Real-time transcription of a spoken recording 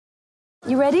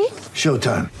You ready?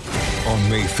 Showtime. On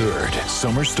May 3rd,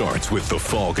 summer starts with The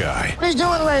Fall Guy. Let's do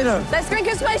it later. Let's drink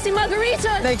a spicy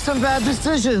margarita. Make some bad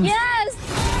decisions.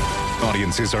 Yes!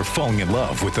 Audiences are falling in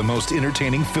love with the most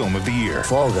entertaining film of the year.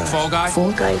 Fall Guy. Fall Guy?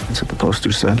 Fall Guy. That's what the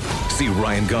poster said. See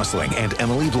Ryan Gosling and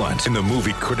Emily Blunt in the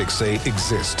movie critics say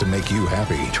exists to make you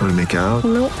happy. Trying to make it out?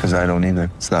 Nope. Because I don't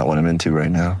either. It's not what I'm into right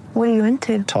now. What are you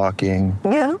into? Talking.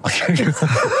 Yeah.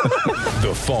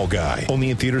 The Fall Guy.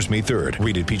 Only in theaters May 3rd.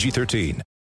 Rated PG-13.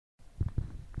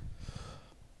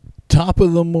 Top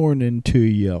of the morning to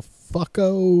you,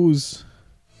 fuckos.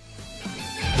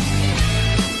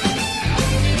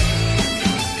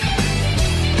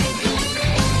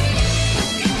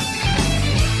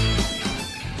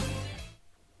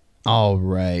 All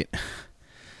right.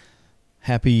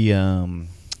 Happy,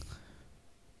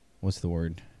 what's the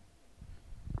word?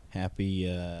 Happy,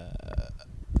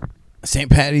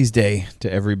 St. Patty's Day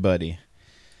to everybody.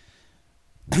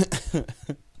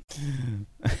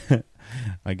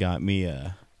 I got me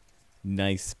a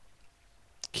nice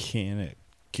can of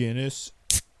Guinness.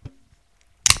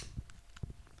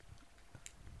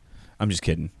 I'm just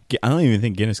kidding. I don't even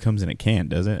think Guinness comes in a can,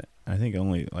 does it? I think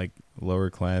only like lower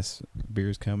class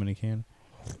beers come in a can.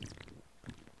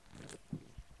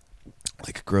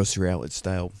 Like grocery outlet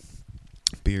style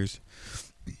beers.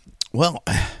 Well,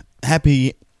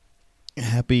 happy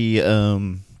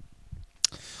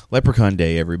Leprechaun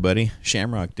Day, everybody.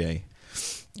 Shamrock Day.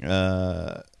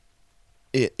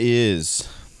 It is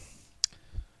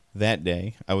that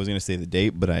day. I was going to say the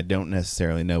date, but I don't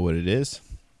necessarily know what it is.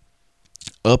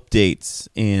 Updates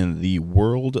in the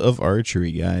world of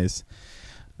archery, guys.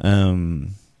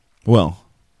 Well,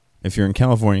 if you're in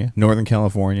California, Northern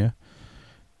California,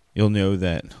 you'll know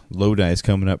that Lodi is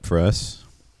coming up for us,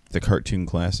 the Cartoon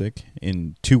Classic,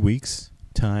 in 2 weeks'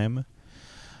 time.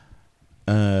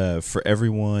 For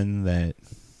everyone that,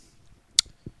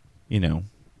 you know,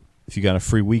 if you got a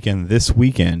free weekend this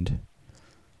weekend,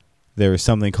 there is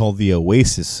something called the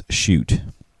Oasis Shoot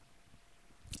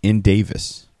in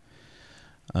Davis.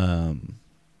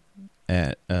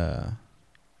 At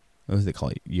what was it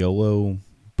called? YOLO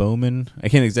Bowman? I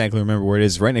can't exactly remember where it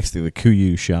is. Right next to the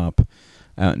Kuyu shop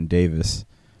out in Davis.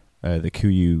 The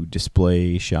Kuyu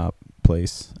display shop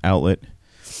place outlet.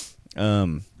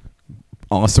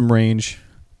 Awesome range.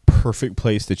 Perfect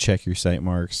place to check your sight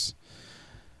marks.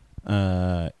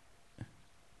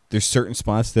 There's certain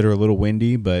spots that are a little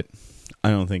windy, but I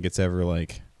don't think it's ever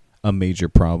like a major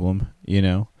problem, you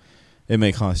know? It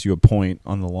may cost you a point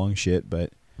on the long shit,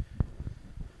 but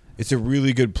it's a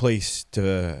really good place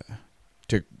to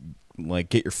like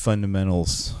get your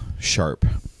fundamentals sharp.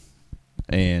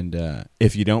 And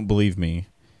if you don't believe me,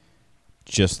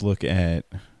 just look at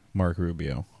Mark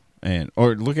Rubio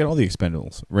or look at all the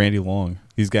Expendables. Randy Long.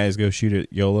 These guys go shoot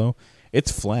at YOLO. It's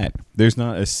flat. There's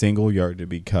not a single yard to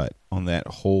be cut on that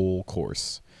whole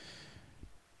course.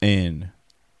 And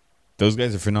those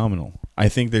guys are phenomenal. I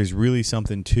think there's really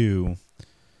something to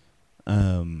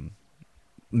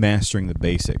mastering the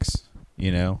basics,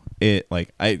 you know? It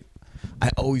like I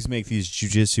always make these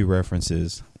jiu-jitsu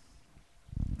references.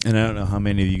 And I don't know how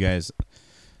many of you guys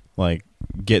like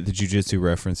get the jiu-jitsu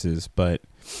references, but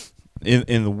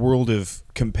in the world of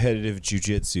competitive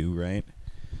jiu-jitsu, right?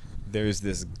 There's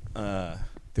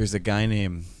a guy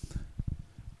named,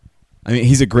 I mean,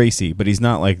 he's a Gracie, but he's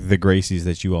not like the Gracies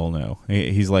that you all know.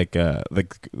 He's like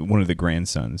one of the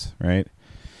grandsons, right?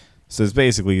 So it's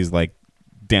basically he's like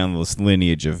down this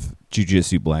lineage of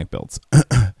jiu-jitsu black belts.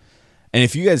 And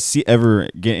if you guys ever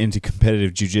get into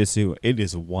competitive jiu-jitsu, it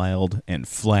is wild and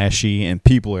flashy, and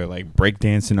people are like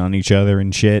breakdancing on each other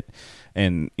and shit.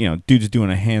 And, you know, dude's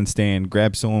doing a handstand,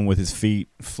 grab someone with his feet,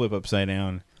 flip upside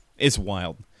down. It's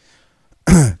wild.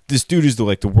 This dude is the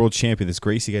world champion. This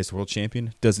Gracie guy's the world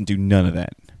champion. Doesn't do none of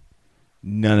that.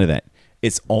 None of that.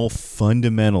 It's all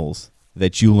fundamentals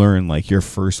that you learn like your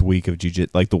first week of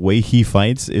jiu-jitsu. Like the way he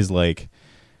fights is like,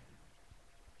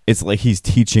 it's like he's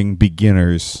teaching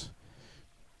beginners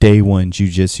day one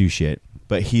jiu-jitsu shit.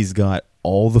 But he's got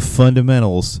all the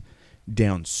fundamentals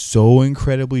down so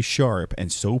incredibly sharp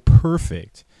and so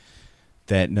perfect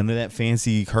that none of that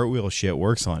fancy cartwheel shit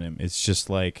works on him. It's just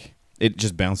like, it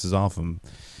just bounces off him.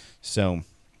 So,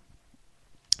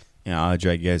 you know, I'll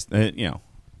drag you guys, you know,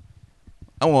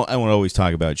 I won't always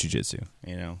talk about jiu-jitsu,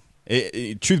 you know.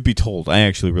 Truth be told, I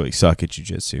actually really suck at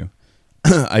jiu-jitsu.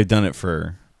 I've done it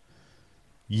for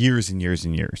years and years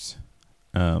and years.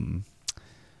 But,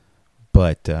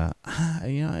 you know,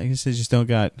 I guess I just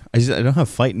don't I don't have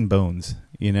fighting bones,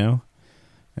 you know.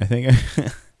 I think,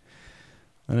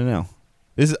 I don't know.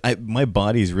 My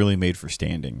body's really made for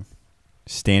standing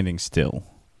still.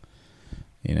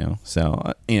 You know,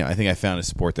 so I think I found a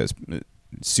sport that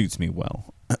suits me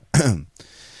well.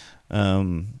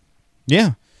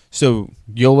 Yeah. So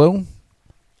YOLO,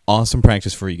 awesome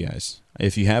practice for you guys.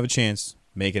 If you have a chance,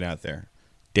 make it out there.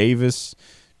 Davis,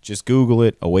 just Google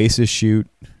it. Oasis shoot.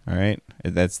 All right,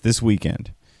 that's this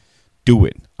weekend. Do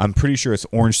it. I'm pretty sure it's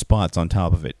orange spots on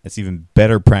top of it. It's even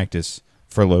better practice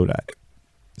for Lodi.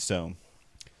 So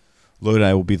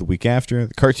Lodi will be the week after.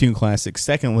 The Cartoon Classic,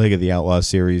 second leg of the Outlaw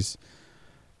series.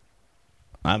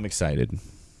 I'm excited.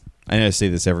 I know I say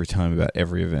this every time about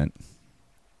every event.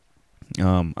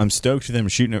 I'm stoked for them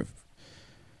shooting it,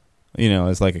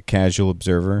 as like a casual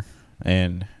observer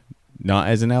and not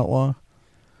as an outlaw.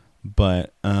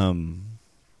 But,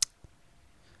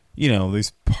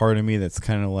 there's part of me that's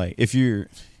kind of like, if you're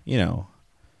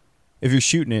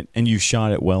shooting it and you've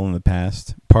shot it well in the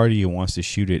past, part of you wants to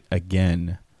shoot it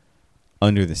again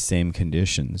under the same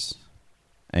conditions.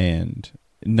 And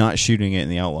not shooting it in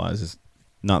the Outlaws is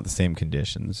not the same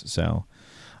conditions. So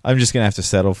I'm just going to have to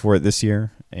settle for it this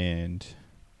year and,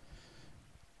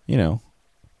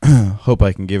 hope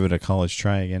I can give it a college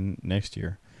try again next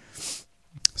year.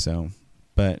 So,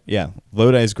 but yeah,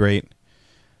 Lodi's great.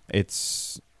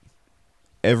 It's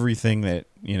everything that,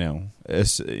 a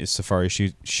safari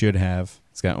shoot should have.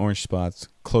 It's got orange spots,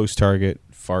 close target,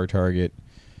 far target.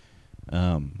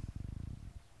 I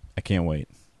can't wait.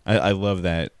 I love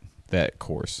that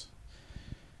course.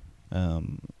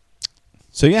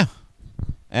 So yeah,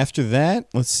 after that,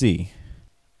 let's see.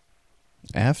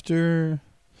 After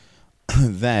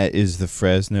that is the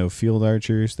Fresno Field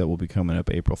Archers that will be coming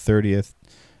up April 30th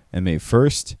and May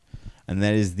 1st, and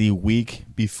that is the week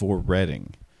before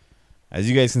Reading. As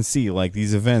you guys can see, like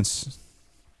these events,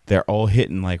 they're all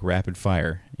hitting like rapid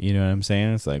fire. You know what I'm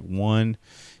saying? It's like you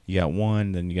got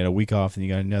one, then you got a week off, and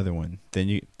you got another one. Then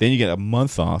you get a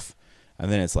month off, and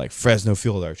then it's like Fresno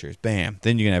Field Archers, bam.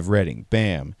 Then you're gonna have Reading,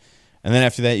 bam. And then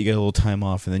after that, you get a little time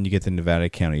off, and then you get the Nevada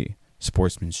County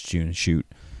Sportsman's June shoot.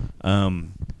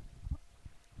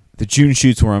 The June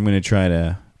shoot's where I'm going to try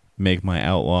to make my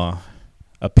outlaw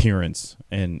appearance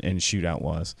and shoot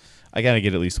outlaws. I got to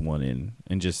get at least one in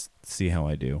and just see how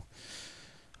I do.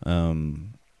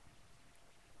 And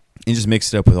just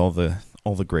mix it up with all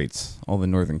the greats, all the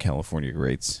Northern California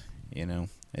greats.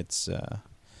 It's I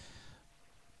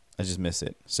just miss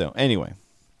it. So anyway,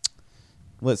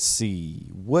 let's see.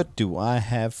 What do I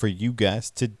have for you guys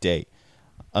today?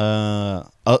 A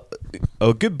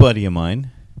good buddy of mine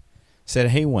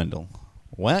said, "Hey, Wendell,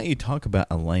 why don't you talk about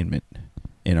alignment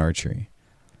in archery?"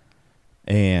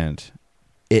 And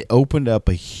it opened up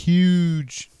a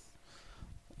huge,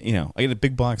 I get a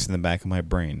big box in the back of my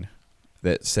brain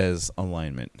that says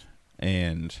alignment.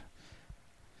 And,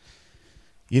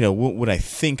 what I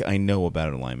think I know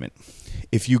about alignment.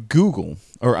 If you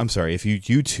if you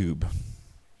YouTube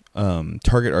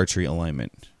target archery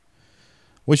alignment,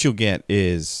 what you'll get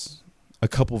is a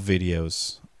couple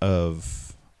videos of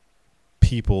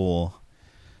people,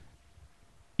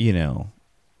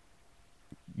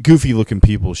 goofy looking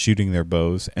people shooting their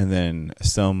bows, and then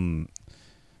some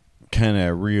kind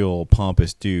of real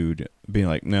pompous dude being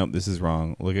like, "Nope, this is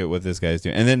wrong. Look at what this guy's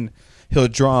doing." And then he'll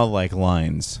draw like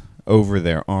lines over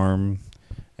their arm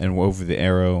and over the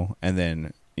arrow, and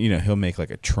then, he'll make like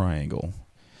a triangle.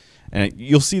 And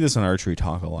you'll see this on Archery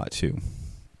Talk a lot too,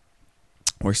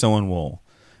 where someone will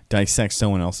dissect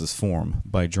someone else's form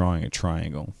by drawing a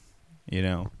triangle.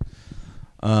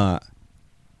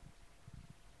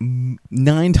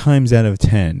 9 times out of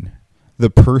 10, the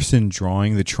person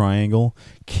drawing the triangle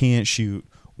can't shoot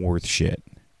worth shit.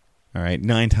 All right,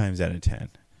 9 times out of 10.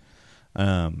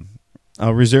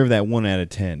 I'll reserve that 1 out of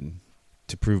 10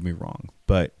 to prove me wrong,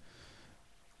 but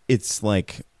it's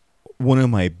like one of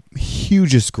my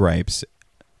hugest gripes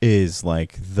is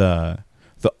like the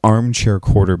armchair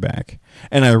quarterback.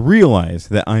 And I realize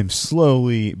that I'm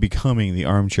slowly becoming the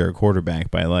armchair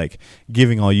quarterback by like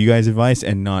giving all you guys advice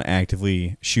and not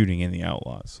actively shooting in the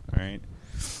Outlaws. All right.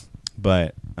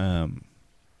 But, I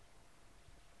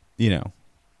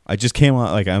just came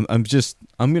out like I'm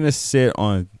going to sit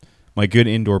on my good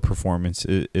indoor performance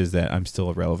is that I'm still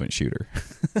a relevant shooter.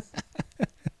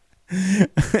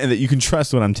 And that you can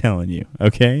trust what I'm telling you.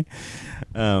 Okay.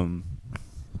 But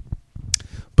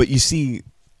you see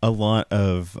a lot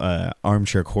of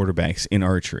armchair quarterbacks in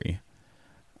archery,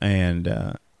 and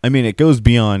it goes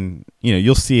beyond.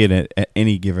 You'll see it at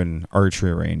any given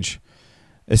archery range,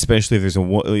 especially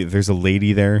if there's a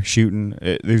lady there shooting.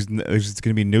 There's going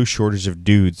to be no shortage of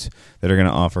dudes that are going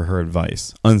to offer her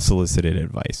advice, unsolicited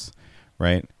advice,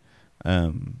 right?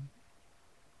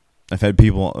 I've had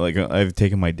people like I've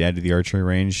taken my dad to the archery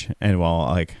range, and while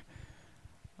like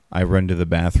I run to the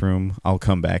bathroom, I'll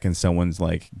come back and someone's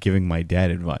like giving my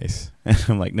dad advice. And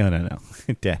I'm like, no,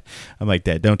 Dad. I'm like,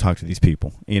 Dad, don't talk to these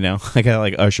people. You know, I gotta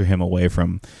like usher him away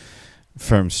from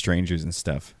strangers and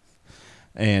stuff.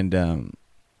 And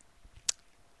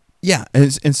yeah,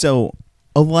 and so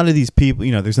a lot of these people,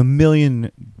 you know, there's a million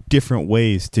different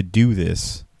ways to do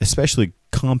this, especially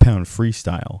compound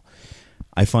freestyle.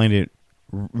 I find it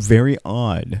very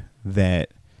odd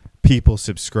that people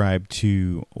subscribe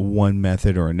to one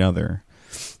method or another.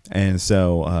 And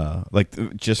so,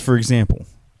 like, just for example,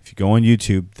 if you go on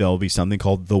YouTube, there'll be something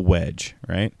called The Wedge,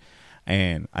 right?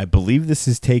 And I believe this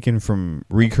is taken from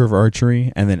recurve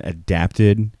archery and then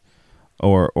adapted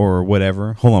or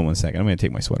whatever. Hold on one second. I'm going to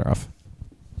take my sweater off.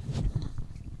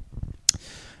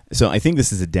 So I think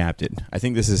this is adapted. I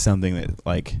think this is something that,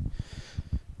 like,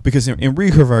 because in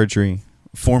recurve archery,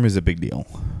 form is a big deal,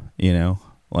 you know?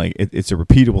 Like, it's a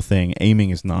repeatable thing. Aiming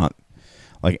is not.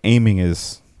 Like, aiming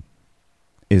is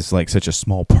like such a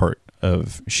small part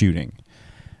of shooting.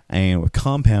 And with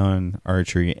compound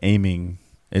archery, aiming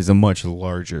is a much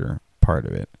larger part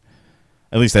of it.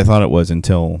 At least I thought it was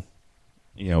until,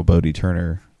 you know, Bodie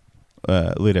Turner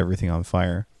lit everything on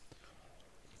fire.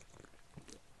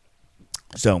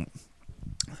 So,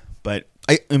 but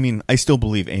I mean, I still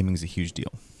believe aiming is a huge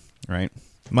deal, right?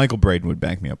 Michael Braden would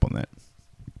back me up on that.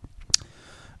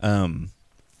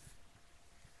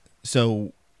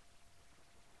 So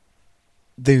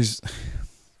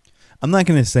I'm not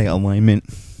going to say alignment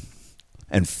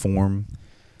and form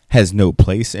has no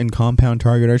place in compound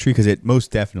target archery, because it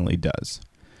most definitely does.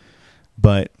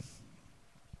 But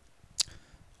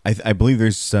I believe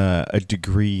there's a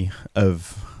degree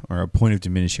of, or a point of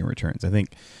diminishing returns. I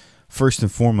think first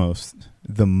and foremost,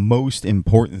 the most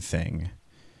important thing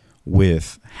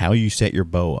with how you set your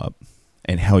bow up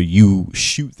and how you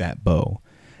shoot that bow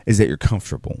is that you're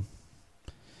comfortable.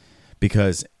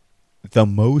 Because the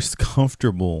most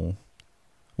comfortable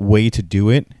way to do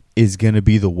it is going to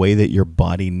be the way that your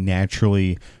body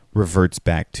naturally reverts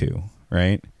back to,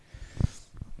 right?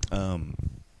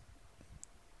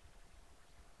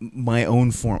 My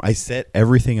own form, I set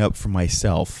everything up for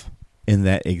myself in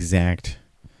that exact,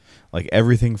 like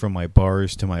everything from my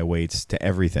bars to my weights to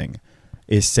everything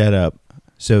is set up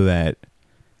so that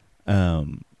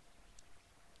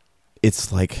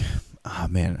it's like, oh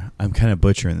man, I'm kind of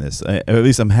butchering this. At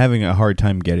least I'm having a hard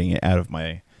time getting it out of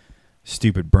my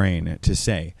stupid brain to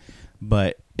say.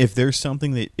 But if there's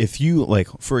something that, if you, like,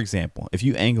 for example, if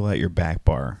you angle out your back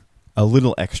bar a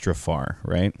little extra far,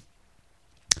 right?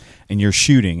 And you're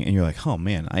shooting and you're like, oh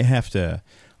man, I have to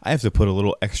put a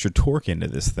little extra torque into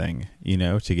this thing, you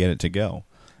know, to get it to go,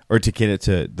 or to get it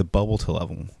to the bubble to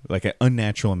level, like an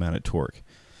unnatural amount of torque.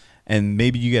 And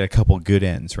maybe you get a couple good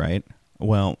ends, right?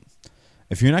 Well,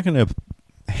 if you're not going to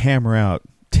hammer out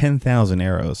 10,000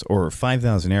 arrows or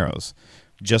 5,000 arrows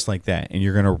just like that, and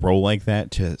you're going to roll like that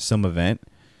to some event,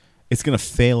 it's going to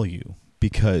fail you,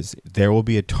 because there will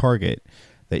be a target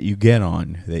that you get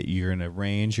on that you're going to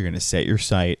range, you're going to set your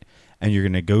sight, and you're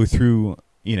going to go through,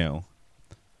 you know,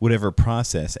 whatever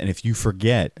process. And if you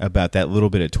forget about that little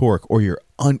bit of torque, or you're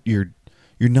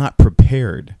not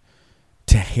prepared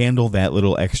to handle that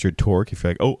little extra torque, if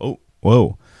you're like, oh,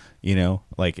 whoa, you know,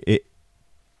 like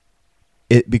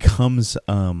it becomes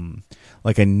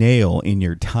like a nail in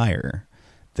your tire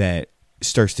that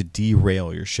starts to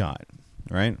derail your shot,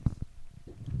 right?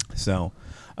 So,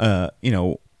 you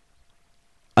know,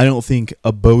 I don't think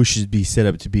a bow should be set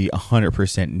up to be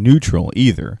 100% neutral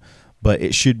either, but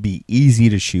it should be easy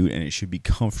to shoot, and it should be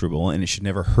comfortable, and it should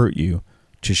never hurt you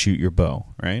to shoot your bow,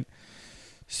 right?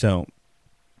 So,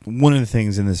 one of the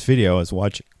things in this video I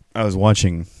was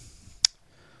watching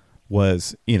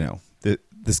was, you know,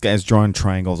 this guy's drawing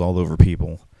triangles all over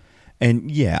people.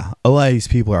 And yeah, a lot of these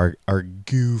people are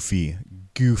goofy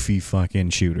fucking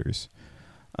shooters.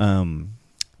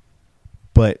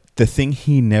 But the thing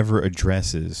he never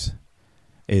addresses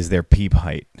is their peep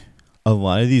height. A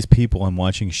lot of these people I'm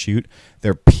watching shoot,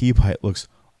 their peep height looks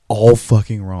all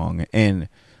fucking wrong. And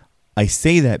I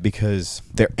say that because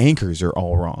their anchors are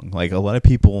all wrong. Like, a lot of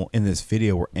people in this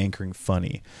video were anchoring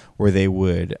funny, where they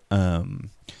would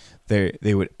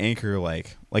they would anchor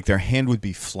like their hand would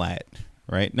be flat,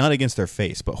 right? Not against their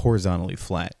face, but horizontally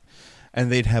flat.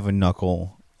 And they'd have a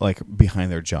knuckle like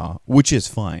behind their jaw, which is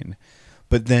fine.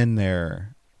 But then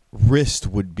their wrist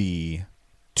would be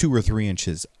 2 or 3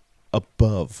 inches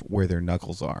above where their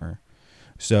knuckles are.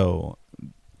 So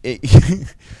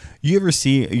you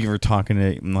ever talking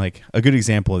to, like, a good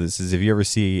example of this is if you ever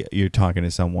see you're talking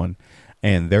to someone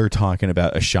and they're talking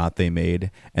about a shot they made,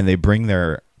 and they bring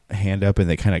their hand up and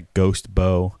they kind of ghost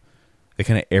bow.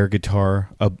 kind of air guitar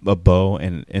a bow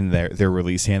in their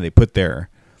release hand. They put their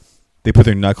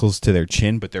knuckles to their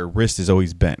chin, but their wrist is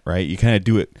always bent, right? You kind of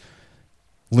do it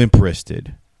limp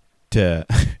wristed to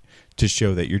to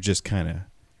show that you're just kind of,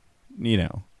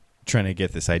 trying to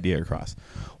get this idea across.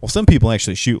 Well, some people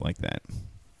actually shoot like that,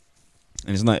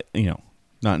 and it's not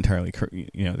not entirely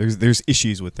there's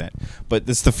issues with that. But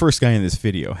this the first guy in this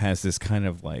video has this kind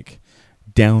of like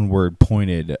downward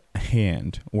pointed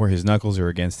hand where his knuckles are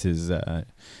against his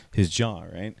jaw,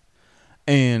 right?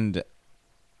 And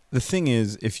the thing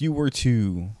is, if you were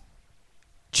to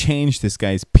change this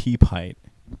guy's peep height,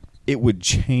 it would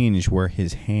change where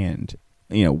his hand,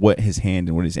 what his hand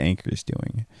and what his anchor is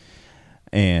doing.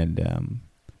 And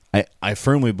I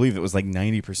firmly believe it was like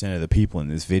 90% of the people in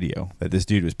this video that this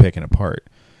dude was picking apart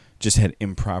just had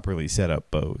improperly set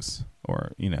up bows,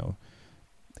 or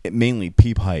mainly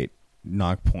peep height,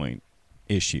 knock point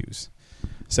issues.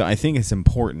 So I think it's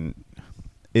important.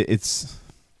 It's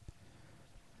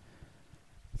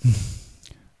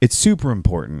super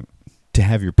important to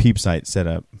have your peep sight set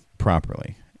up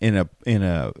properly in a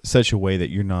such a way that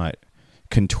you're not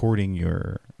contorting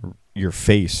your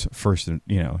face first,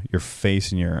 your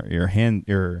face and your hand,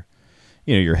 your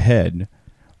head.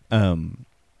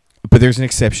 But there's an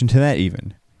exception to that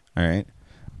even. All right.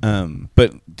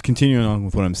 But continuing on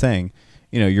with what I'm saying,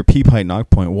 your peep height knock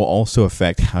point will also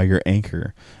affect how your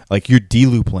anchor, like your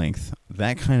D-loop length,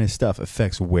 that kind of stuff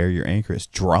affects where your anchor is.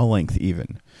 Draw length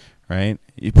even, right?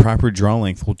 Your proper draw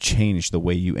length will change the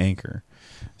way you anchor.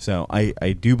 So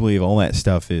I do believe all that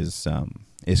stuff is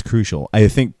crucial. I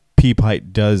think peep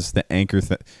height does the anchor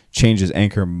changes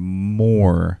anchor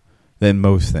more than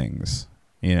most things.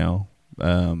 I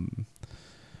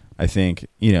think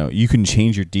you can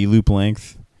change your D-loop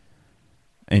length,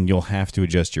 and you'll have to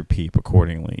adjust your peep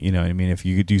accordingly. You know what I mean? If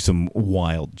you could do some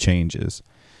wild changes.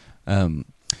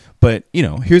 But,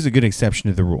 here's a good exception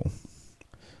to the rule.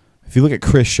 If you look at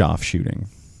Chris Schaff shooting,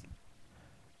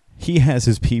 he has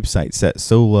his peep sight set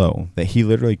so low that he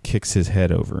literally kicks his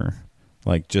head over.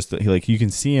 You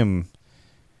can see him,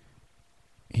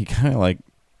 he kind of like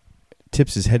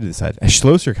tips his head to the side.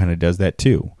 Schlosser kind of does that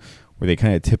too, where they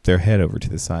kind of tip their head over to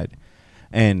the side.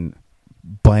 And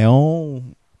by all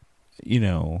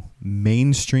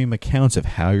mainstream accounts of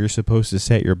how you're supposed to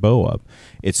set your bow up,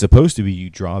 it's supposed to be you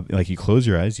close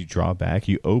your eyes, you draw back,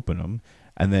 you open them,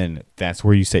 and then that's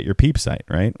where you set your peep sight,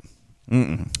 right?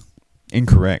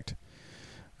 Incorrect.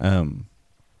 That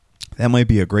might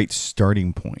be a great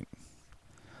starting point,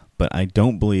 but I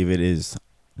don't believe it is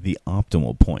the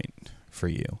optimal point for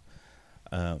you.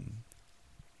 But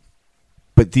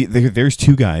there's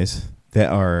two guys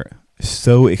that are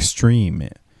so extreme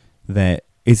that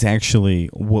it's actually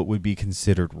what would be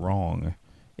considered wrong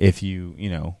if you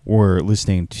were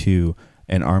listening to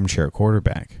an armchair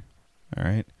quarterback. All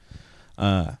right.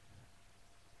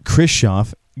 Chris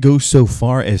Schaff goes so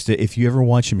far as to, if you ever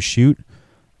watch him shoot,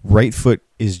 right foot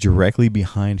is directly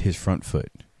behind his front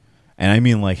foot. And I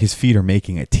mean, like, his feet are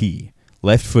making a T.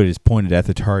 Left foot is pointed at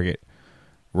the target.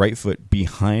 Right foot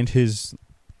behind his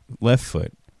left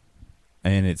foot.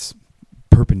 And it's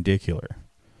perpendicular.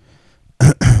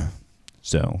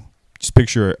 So just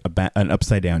picture an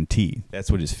upside down T.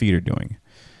 That's what his feet are doing.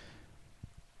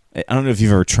 I don't know if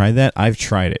you've ever tried that. I've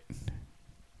tried it.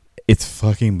 It's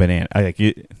fucking banana.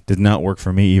 It did not work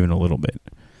for me even a little bit.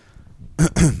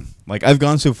 Like, I've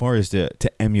gone so far as to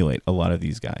emulate a lot of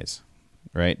these guys,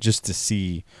 right? Just to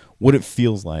see what it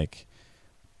feels like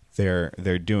they're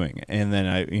doing. And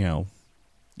then you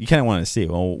kind of want to see,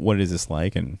 well, what is this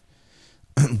like, and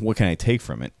what can I take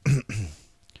from it?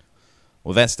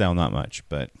 Well, that style, not much,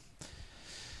 but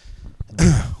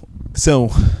so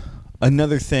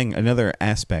another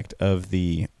aspect of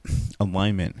the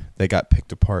alignment that got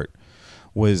picked apart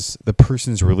was the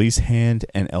person's release hand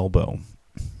and elbow,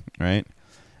 right?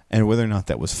 And whether or not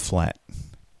that was flat.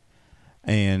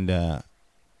 And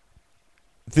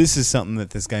this is something that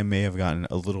this guy may have gotten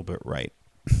a little bit right.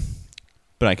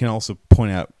 But I can also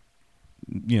point out,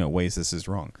 ways this is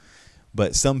wrong.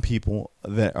 But some people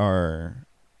that are,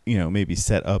 maybe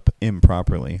set up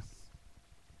improperly,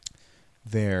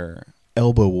 their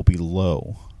elbow will be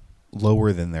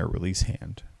lower than their release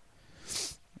hand.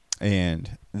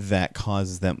 And that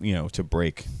causes them, to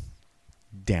break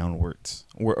downwards.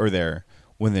 Or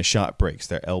when the shot breaks,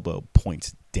 their elbow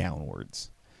points downwards.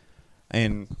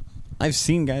 And I've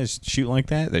seen guys shoot like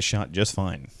that shot just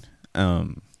fine. I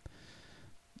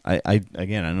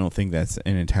don't think that's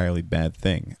an entirely bad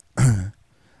thing.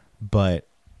 But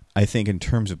I think in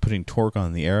terms of putting torque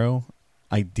on the arrow,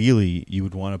 ideally you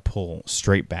would want to pull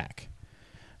straight back.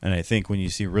 And I think when you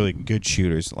see really good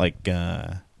shooters, like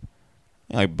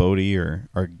like Bodie or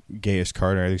Gaius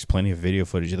Carter. There's plenty of video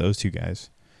footage of those two guys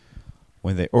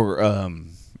when they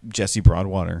Jesse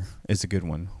Broadwater is a good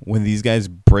one. When these guys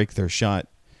break their shot,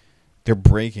 they're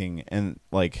breaking and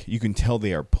like you can tell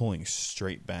they are pulling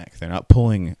straight back. They're not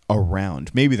pulling around.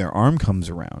 Maybe their arm comes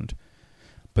around,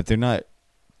 but they're not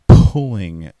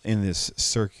pulling in this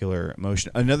circular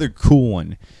motion. Another cool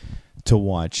one to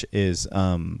watch is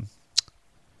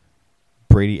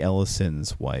Brady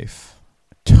Ellison's wife,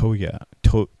 Toya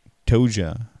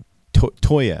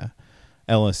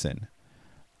Ellison.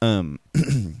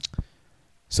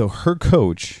 So her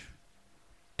coach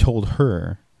told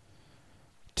her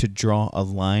to draw a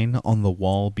line on the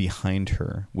wall behind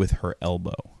her with her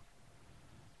elbow.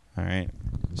 All right.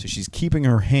 So she's keeping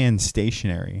her hand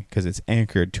stationary because it's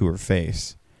anchored to her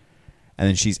face. And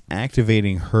then she's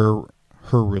activating her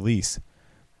release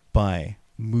by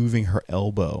moving her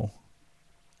elbow.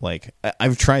 Like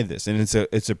I've tried this, and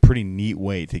it's a pretty neat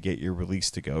way to get your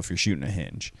release to go if you're shooting a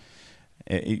hinge.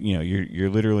 You're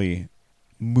literally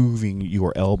moving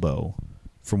your elbow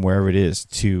from wherever it is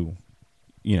to,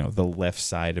 the left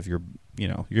side of your,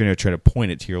 you're going to try to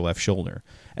point it to your left shoulder.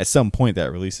 At some point,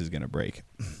 that release is going to break.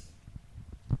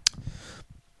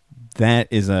 That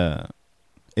is a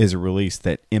release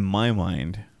that, in my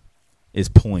mind, is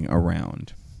pulling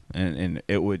around, and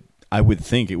I would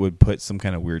think it would put some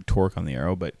kind of weird torque on the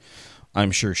arrow, but I'm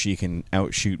sure she can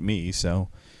outshoot me. So,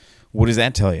 what does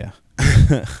that tell you?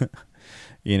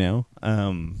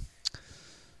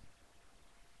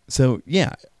 So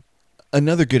yeah,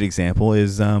 another good example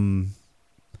is our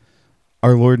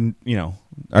Lord,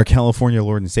 our California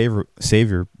Lord and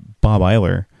Savior Bob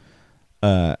Eiler,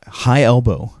 high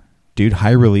elbow, dude,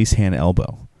 high release hand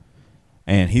elbow,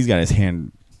 and he's got his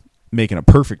hand making a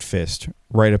perfect fist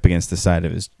right up against the side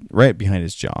of right behind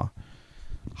his jaw,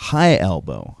 high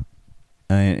elbow,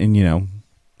 and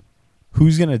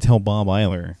who's gonna tell Bob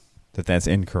Eiler that that's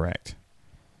incorrect?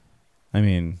 I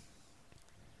mean,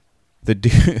 the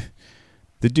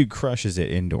dude crushes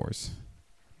it indoors.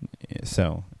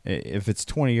 So if it's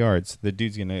 20 yards, the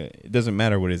dude's it doesn't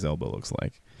matter what his elbow looks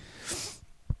like.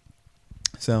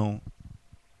 So,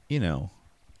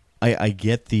 I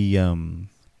get the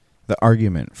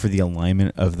argument for the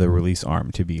alignment of the release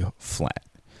arm to be flat.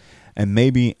 And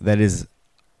maybe that is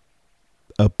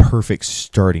a perfect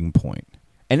starting point.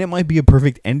 And it might be a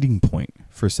perfect ending point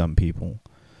for some people.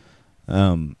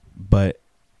 But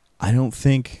I don't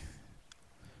think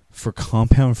for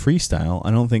compound freestyle,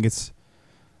 I don't think it's,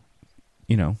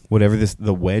 whatever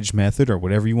the wedge method or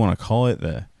whatever you want to call it,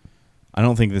 I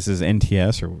don't think this is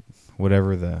NTS or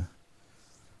whatever the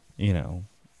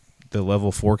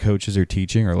level 4 coaches are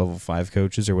teaching or level 5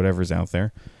 coaches or whatever's out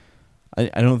there.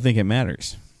 I don't think it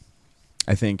matters.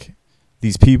 I think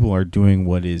these people are doing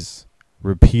what is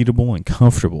repeatable and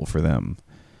comfortable for them,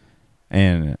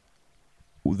 and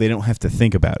they don't have to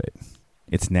think about it.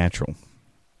 It's natural,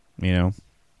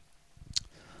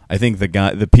 I think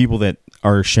the people that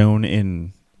are shown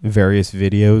in various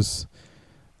videos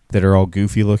that are all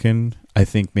goofy looking, I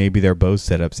think maybe they're both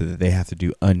set up so that they have to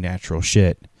do unnatural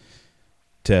shit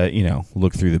to,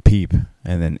 look through the peep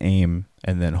and then aim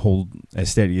and then hold as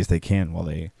steady as they can while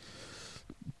they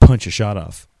punch a shot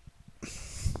off.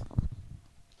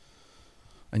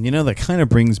 And that kind of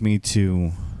brings me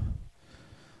to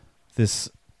this,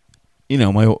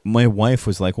 my wife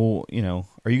was like, well,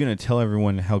 are you going to tell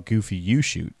everyone how goofy you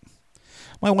shoot?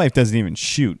 My wife doesn't even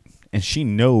shoot, and she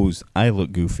knows I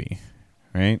look goofy,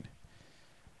 right?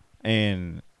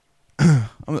 And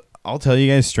I'll tell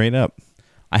you guys straight up,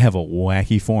 I have a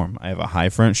wacky form. I have a high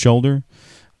front shoulder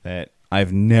that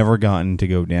I've never gotten to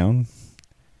go down.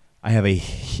 I have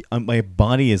my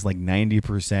body is like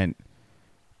 90%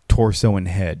 torso and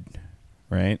head,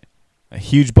 right? A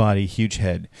huge body, huge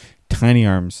head, tiny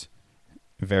arms,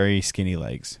 very skinny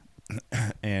legs.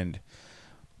 And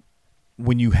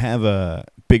when you have a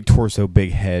big torso,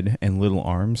 big head, and little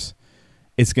arms,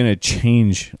 it's going to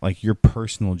change like your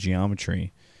personal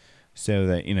geometry so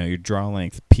that, your draw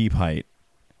length, peep height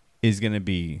is going to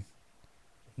be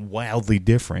wildly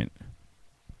different.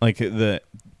 Like the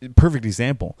perfect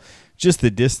example, just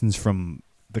the distance from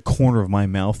the corner of my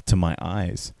mouth to my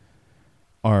eyes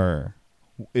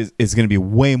is going to be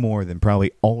way more than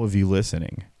probably all of you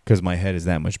listening because my head is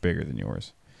that much bigger than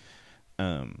yours.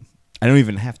 I don't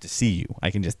even have to see you. I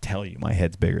can just tell you my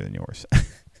head's bigger than yours.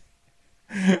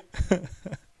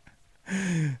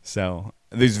 So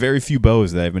there's very few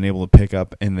bows that I've been able to pick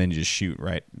up and then just shoot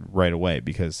right away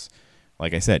because,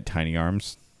 like I said, tiny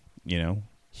arms,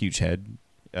 huge head.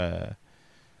 Part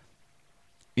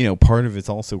of it's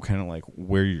also kind of like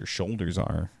where your shoulders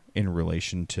are in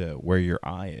relation to where your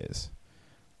eye is.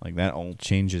 Like, that all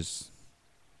changes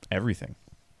everything.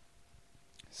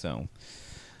 So,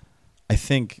 I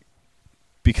think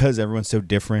because everyone's so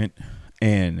different,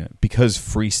 and because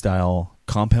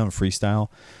compound freestyle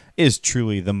is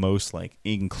truly the most, like,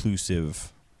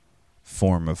 inclusive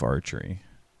form of archery.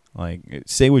 Like,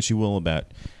 say what you will about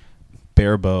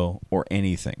bare bow or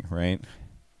anything, right?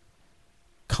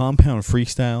 Compound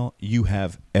freestyle, you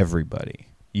have everybody.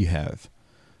 You have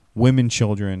women,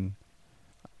 children,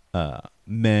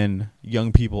 men,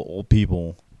 young people, old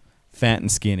people, fat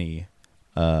and skinny,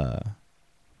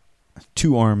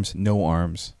 2 arms, no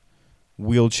arms,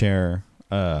 wheelchair,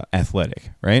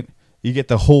 athletic, right? You get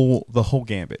the whole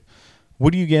gambit.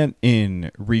 What do you get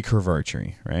in recurve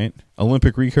archery, right?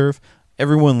 Olympic recurve,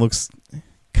 everyone looks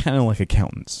kind of like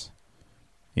accountants.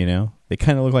 You know? They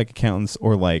kind of look like accountants,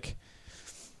 or like,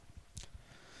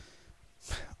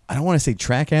 I don't want to say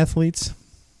track athletes,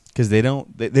 because they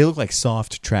don't. They look like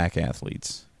soft track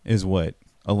athletes is what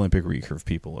Olympic recurve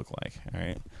people look like. All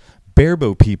right,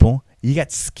 barebow people, you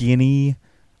got skinny,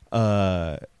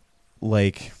 what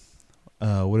are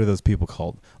those people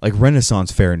called? Like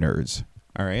Renaissance fair nerds.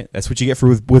 All right, that's what you get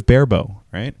with barebow,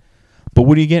 right? But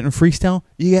what do you get in freestyle?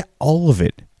 You get all of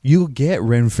it. You'll get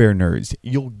Ren fair nerds.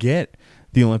 You'll get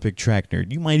the Olympic track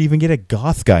nerd. You might even get a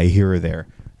goth guy here or there.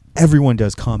 Everyone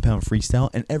does compound freestyle,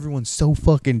 and everyone's so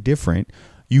fucking different.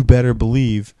 You better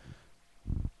believe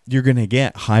you're going to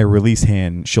get high release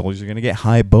hand shoulders. You're going to get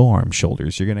high bow arm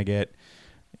shoulders. You're going to get,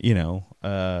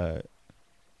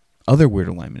 other weird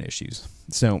alignment issues.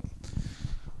 So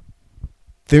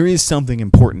there is something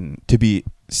important to be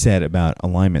said about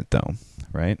alignment, though,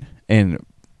 right? And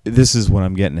this is what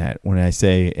I'm getting at when I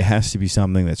say it has to be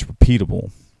something that's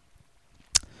repeatable.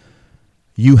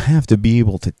 You have to be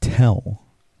able to tell.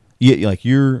 Like,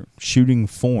 your shooting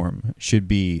form should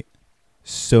be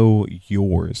so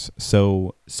yours,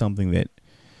 so something that,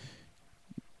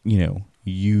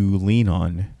 you lean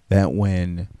on, that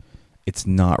when it's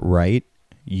not right,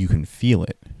 you can feel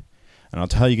it. And I'll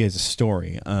tell you guys a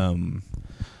story.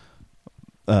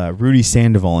 Rudy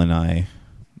Sandoval and I,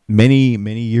 many,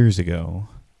 many years ago,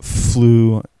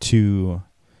 flew to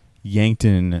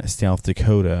Yankton, South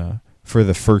Dakota for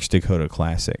the First Dakota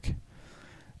Classic.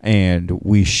 And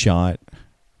we shot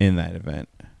in that event.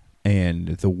 And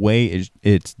the way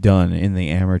it's done in the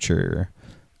amateur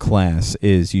class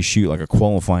is you shoot like a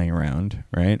qualifying round,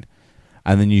 right?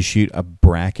 And then you shoot a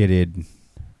bracketed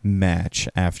match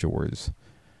afterwards.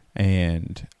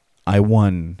 And I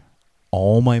won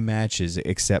all my matches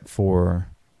except for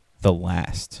the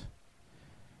last.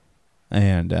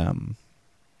 And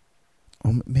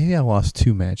maybe I lost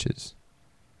 2 matches.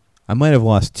 I might have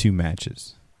lost 2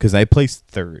 matches because I placed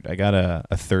third. I got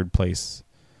a third place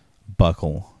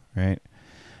buckle, right?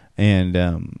 And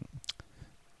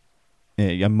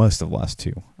I must have lost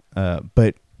 2.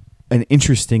 But an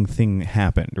interesting thing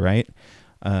happened, right?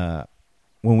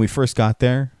 When we first got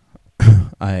there,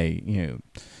 I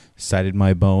sighted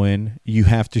my bow in. You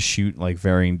have to shoot like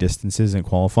varying distances in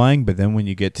qualifying, but then when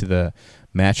you get to the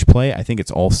match play, I think it's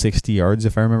all 60 yards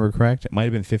if I remember correct. It might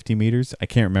have been 50 meters. I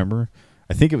can't remember.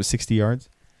 I think it was 60 yards.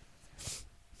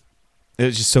 It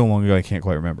was just so long ago I can't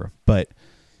quite remember. But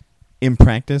in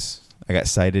practice, I got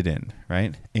sighted in,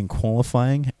 right? In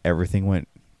qualifying, everything went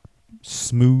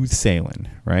smooth sailing,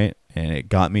 right? And it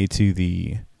got me to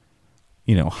the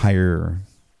higher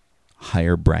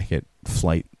bracket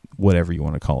flight, whatever you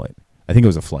want to call it. I think it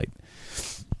was a flight.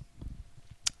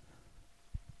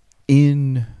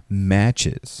 In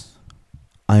matches,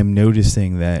 I'm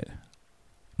noticing that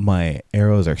my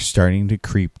arrows are starting to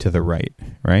creep to the right,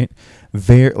 right?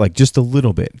 Like just a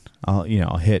little bit.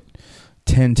 I'll hit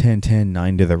 10, 10, 10,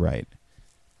 9 to the right.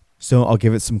 So I'll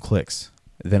give it some clicks.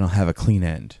 Then I'll have a clean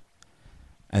end.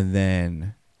 And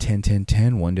then 10, 10,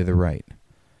 10, 1 to the right.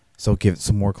 So I'll give it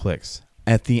some more clicks.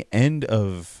 At the end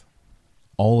of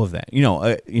all of that,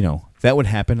 that would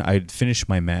happen. I'd finish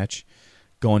my match,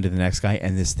 go on to the next guy,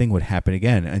 and this thing would happen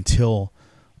again until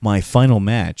my final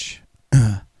match.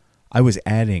 I was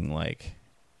adding like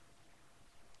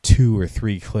 2 or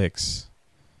 3 clicks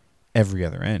every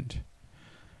other end.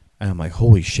 And I'm like,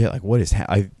 holy shit, like what is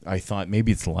I thought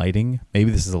maybe it's lighting.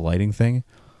 Maybe this is a lighting thing.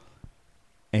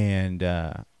 And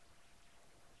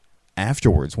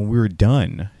afterwards, when we were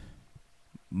done,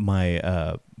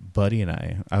 my buddy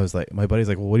and I was like, my buddy's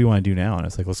like, well, what do you want to do now? And I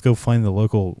was like, let's go find the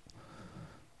local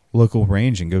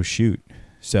range and go shoot.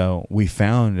 So we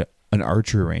found an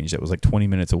archery range that was like 20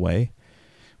 minutes away.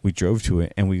 We drove to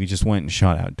it and we just went and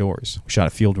shot outdoors. We shot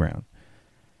a field round.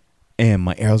 And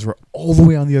my arrows were all the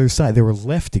way on the other side. They were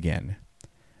left again.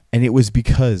 And it was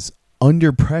because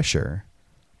under pressure,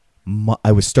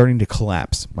 I was starting to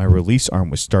collapse. My release arm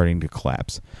was starting to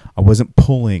collapse. I wasn't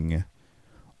pulling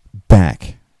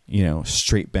back,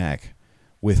 straight back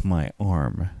with my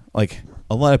arm. Like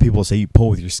a lot of people say you pull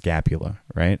with your scapula,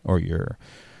 right? Or your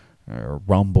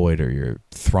rhomboid or your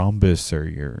thrombus or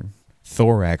your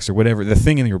thorax or whatever, the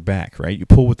thing in your back, right? You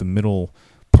pull with the middle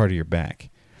part of your back.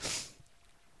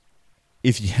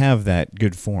 If you have that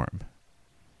good form,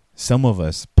 some of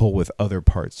us pull with other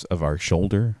parts of our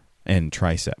shoulder and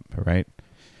tricep, right?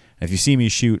 If you see me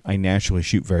shoot, I naturally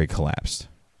shoot very collapsed.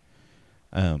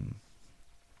 But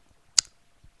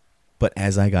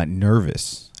as I got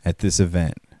nervous at this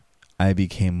event, I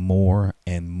became more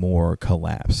and more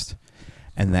collapsed.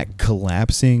 And that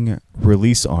collapsing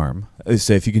release arm,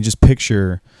 so if you can just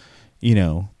picture,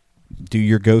 do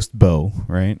your ghost bow,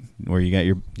 right? Where you got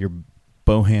your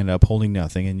bow hand up holding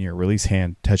nothing and your release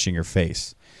hand touching your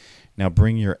face. Now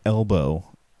bring your elbow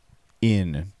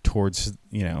in towards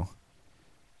your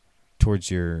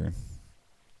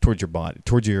body,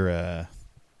 towards your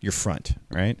front,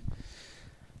 right?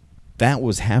 That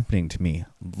was happening to me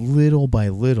little by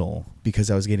little because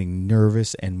I was getting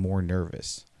nervous and more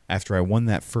nervous. After I won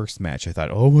that first match, I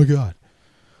thought, "Oh my God,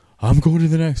 I'm going to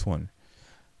the next one."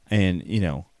 And,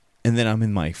 and then I'm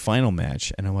in my final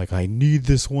match and I'm like, I need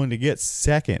this one to get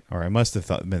second. Or I must have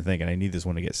been thinking, I need this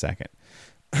one to get second.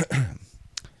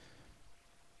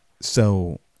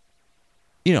 So,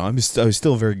 I was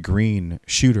still a very green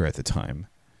shooter at the time.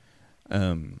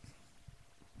 And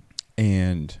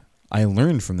I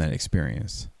learned from that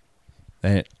experience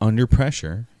that under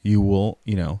pressure, you will,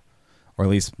 or at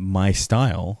least my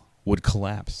style would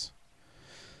collapse.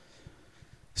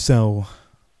 So,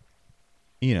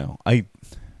 I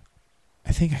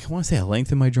think I want to say I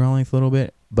lengthened my draw length a little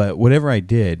bit, but whatever I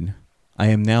did, I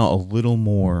am now a little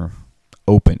more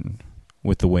open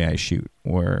with the way I shoot.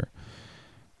 Or,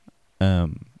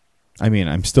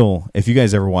 I'm still, if you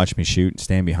guys ever watch me shoot,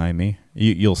 stand behind me,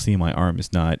 you'll see my arm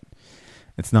is not,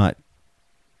 it's not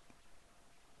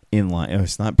in line.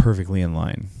 It's not perfectly in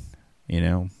line,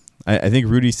 I think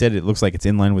Rudy said it looks like it's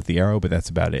in line with the arrow, but that's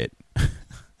about it.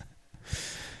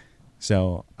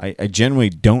 So I generally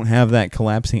don't have that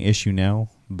collapsing issue now,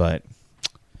 but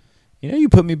you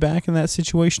put me back in that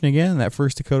situation again, that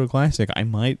first Dakota Classic,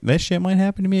 that shit might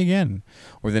happen to me again.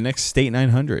 Or the next State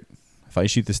 900. If I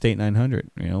shoot the State 900,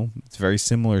 it's a very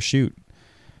similar shoot.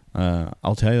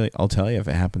 I'll tell you if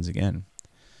it happens again.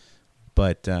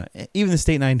 But even the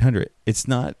State 900, it's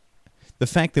not the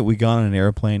fact that we got on an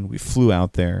airplane, we flew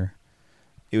out there.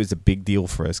 It was a big deal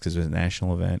for us because it was a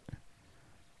national event.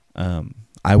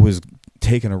 I was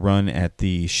taking a run at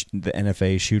the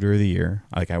NFA Shooter of the Year.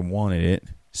 Like, I wanted it.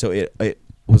 So it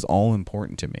was all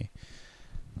important to me.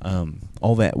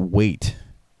 All that weight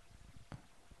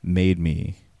made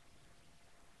me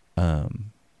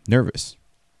nervous.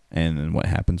 And then what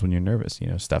happens when you're nervous?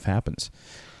 Stuff happens.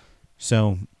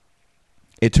 So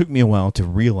it took me a while to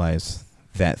realize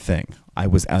that thing. I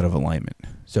was out of alignment.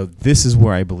 So this is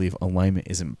where I believe alignment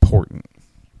is important.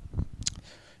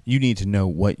 You need to know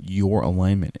what your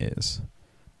alignment is.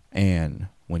 And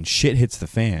when shit hits the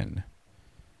fan,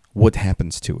 what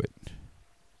happens to it?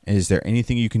 And is there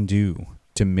anything you can do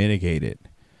to mitigate it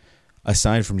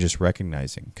aside from just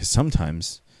recognizing? Because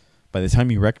sometimes by the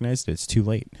time you recognize it, it's too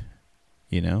late,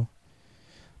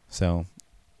 So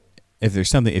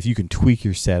if you can tweak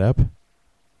your setup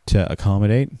to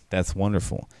accommodate, that's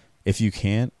wonderful. If you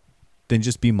can't, then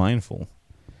just be mindful.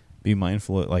 Be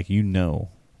mindful, like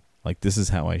this is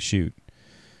how I shoot.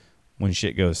 When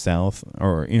shit goes south,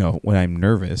 or when I'm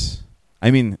nervous.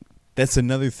 That's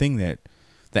another thing that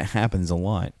happens a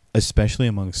lot, especially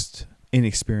amongst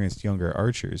inexperienced younger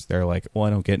archers. They're like, "Well,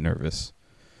 I don't get nervous.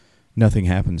 Nothing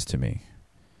happens to me."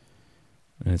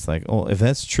 And it's like, "Oh, if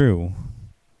that's true,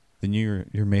 then you're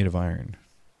made of iron,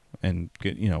 and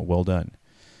good, well done."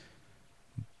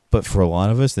 But for a lot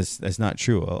of us, that's not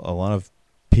true. A lot of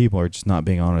people are just not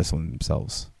being honest with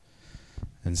themselves.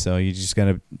 And so you just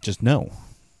gotta know.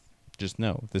 Just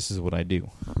know this is what I do.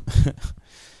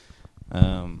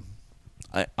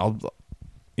 I'll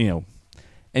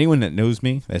anyone that knows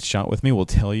me, that's shot with me, will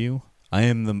tell you I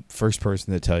am the first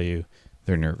person to tell you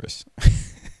they're nervous.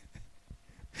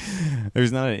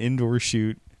 There's not an indoor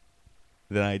shoot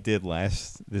that I did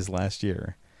this last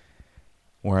year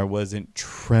where I wasn't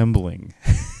trembling.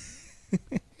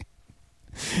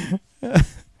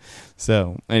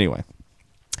 So anyway,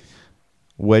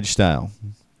 wedge style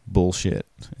bullshit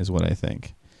is what I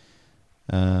think.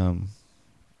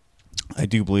 I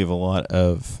do believe a lot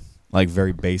of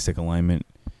very basic alignment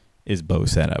is bow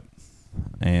setup.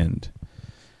 And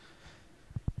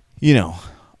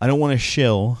I don't want to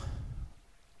shill,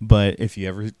 but if you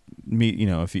ever me,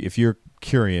 if you're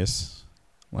curious,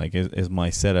 like is my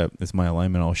setup, is my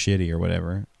alignment all shitty or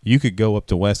whatever, you could go up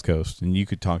to West Coast and you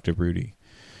could talk to Rudy.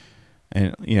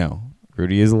 And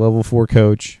Rudy is a level 4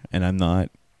 coach, and I'm not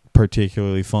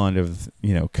particularly fond of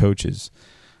coaches,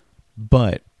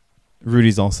 but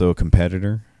Rudy's also a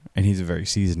competitor, and he's a very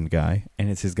seasoned guy, and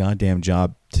it's his goddamn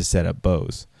job to set up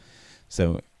bows.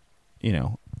 So,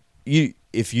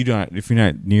 if you're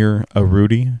not near a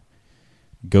Rudy,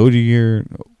 go to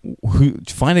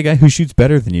find a guy who shoots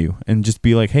better than you, and just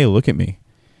be like, hey, look at me.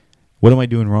 What am I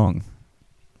doing wrong?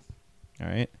 All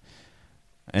right,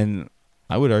 and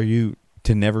I would argue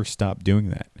to never stop doing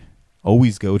that.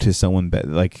 Always go to someone better,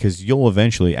 because you'll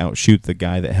eventually outshoot the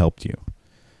guy that helped you.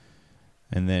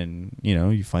 And then,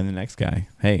 you find the next guy.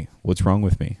 Hey, what's wrong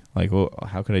with me? Well,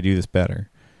 how could I do this better?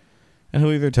 And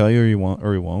he'll either tell you or he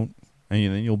won't.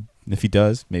 And then if he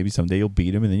does, maybe someday you'll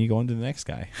beat him, and then you go on to the next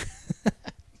guy.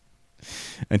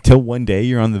 Until one day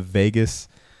you're on the Vegas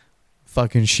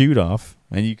fucking shoot off,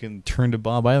 and you can turn to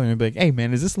Bob Eiler and be like, hey,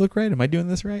 man, does this look right? Am I doing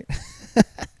this right?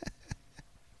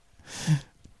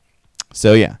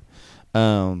 So, yeah.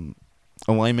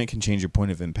 Alignment can change your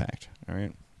point of impact. All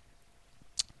right.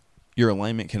 Your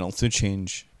alignment can also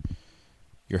change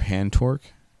your hand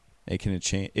torque. It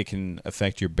can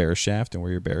affect your bear shaft and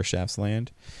where your bear shafts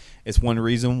land. It's one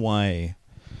reason why,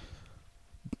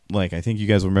 I think you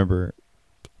guys remember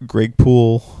Greg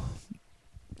Poole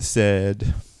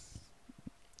said,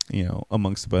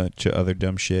 amongst a bunch of other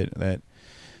dumb shit, that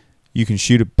you can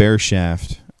shoot a bear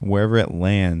shaft wherever it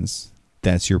lands.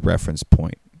 That's your reference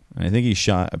point. And I think he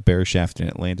shot a bear shaft and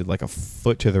it landed a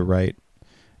foot to the right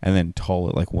and then tall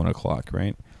at 1 o'clock,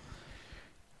 right?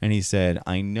 And he said,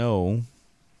 I know,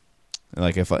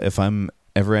 if I'm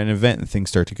ever at an event and things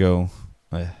start to go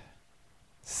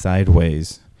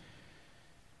sideways,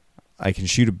 I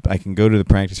can go to the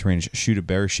practice range, shoot a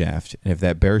bear shaft, and if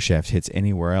that bear shaft hits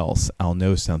anywhere else, I'll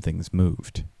know something's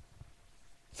moved.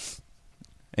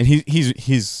 And he's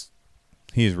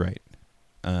right.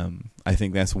 I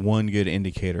think that's one good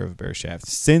indicator of a bear shaft.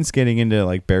 Since getting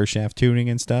into bear shaft tuning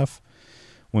and stuff,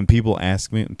 when people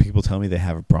ask me, people tell me they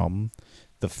have a problem,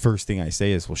 the first thing I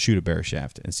say is, well, shoot a bear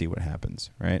shaft and see what happens,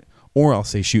 right? Or I'll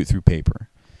say shoot through paper.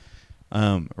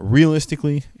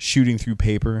 Realistically, shooting through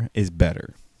paper is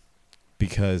better,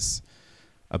 because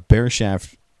a bear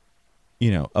shaft,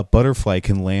 a butterfly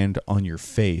can land on your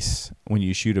face when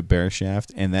you shoot a bear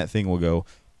shaft, and that thing will go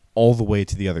all the way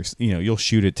to the other. You'll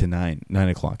shoot it to 9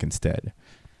 o'clock instead,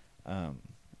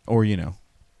 or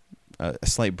a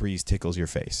slight breeze tickles your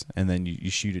face, and then you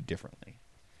shoot it differently.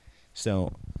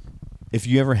 So, if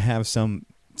you ever have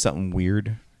something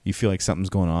weird, you feel like something's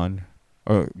going on.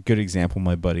 Or a good example,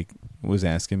 my buddy was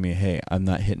asking me, hey, I'm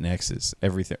not hitting X's.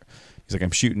 Everything. He's like,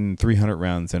 I'm shooting 300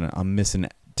 rounds and I'm missing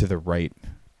to the right.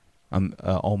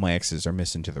 All my X's are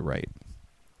missing to the right.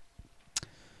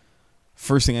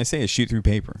 First thing I say is shoot through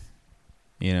paper.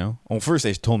 Well, first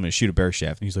they told me to shoot a bear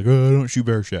shaft, and he's like, oh, I don't shoot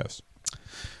bear shafts.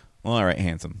 Well, all right,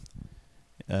 handsome.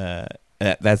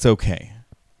 That's okay.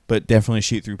 But definitely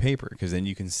shoot through paper, because then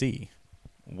you can see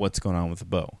what's going on with the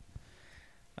bow.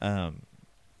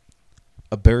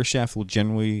 A bear shaft will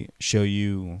generally show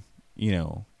you,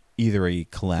 either a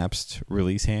collapsed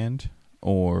release hand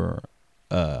or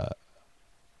a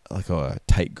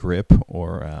tight grip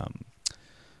or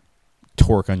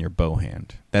torque on your bow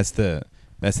hand. That's the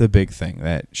big thing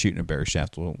that shooting a bear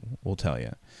shaft will tell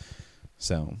you.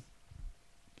 So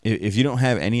if you don't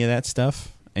have any of that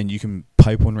stuff and you can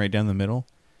pipe one right down the middle,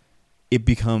 it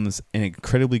becomes an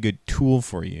incredibly good tool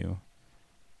for you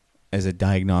as a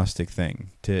diagnostic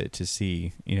thing to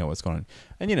see, what's going on.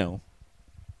 And,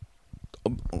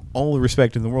 all the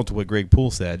respect in the world to what Greg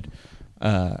Poole said,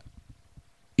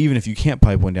 even if you can't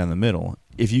pipe one down the middle,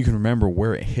 if you can remember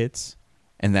where it hits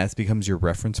and that becomes your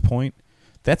reference point,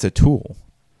 that's a tool.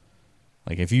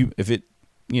 If it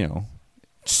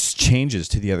changes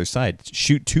to the other side,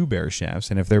 shoot 2 bear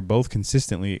shafts, and if they're both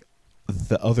consistently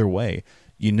the other way,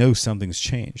 something's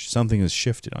changed. Something has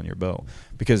shifted on your bow,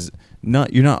 because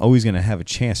you're not always going to have a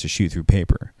chance to shoot through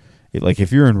paper.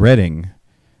 If you're in Reading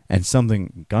and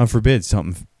something, God forbid,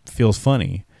 something feels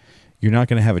funny, you're not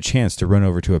going to have a chance to run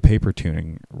over to a paper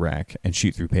tuning rack and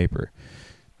shoot through paper.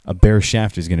 A bear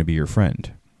shaft is going to be your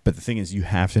friend. But the thing is, you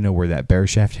have to know where that bear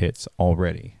shaft hits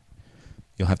already.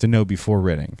 You'll have to know before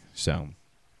Reading. So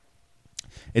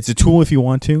it's a tool if you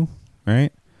want to,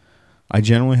 right? I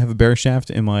generally have a bear shaft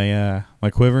in my my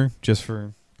quiver just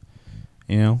for,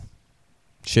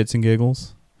 shits and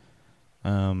giggles.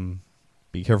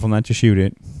 Be careful not to shoot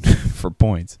it for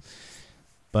points,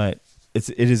 but it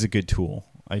is a good tool.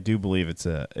 I do believe it's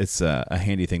a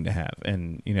handy thing to have.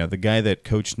 And you know, the guy that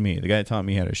coached me, the guy that taught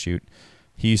me how to shoot,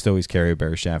 he used to always carry a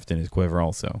bear shaft in his quiver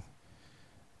also,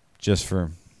 just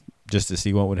to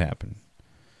see what would happen.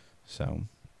 So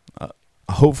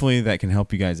hopefully that can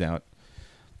help you guys out.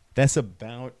 That's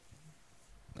about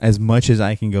as much as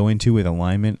I can go into with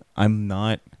alignment. I'm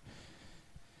like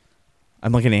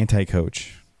an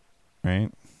anti-coach,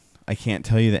 right? I can't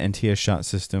tell you the NTS shot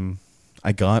system.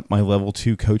 I got my level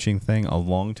 2 coaching thing a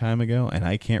long time ago, and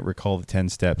I can't recall the 10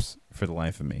 steps for the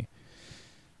life of me.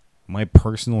 My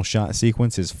personal shot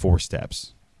sequence is 4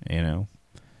 steps, you know?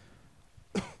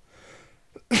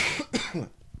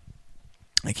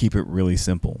 I keep it really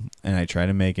simple, and I try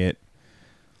to make it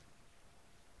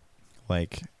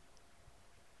like,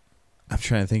 I'm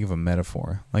trying to think of a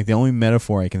metaphor. Like, the only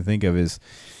metaphor I can think of is,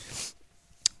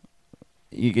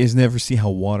 you guys never see how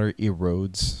water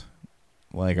erodes,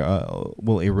 like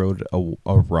will erode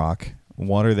a rock.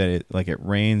 Water that it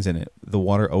rains and the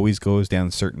water always goes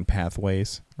down certain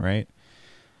pathways, right?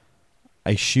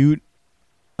 I shoot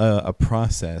a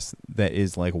process that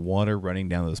is like water running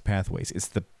down those pathways. It's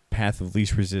the path of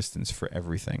least resistance for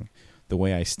everything. The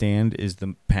way I stand is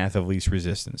the path of least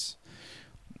resistance.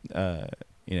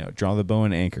 Draw the bow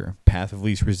and anchor, path of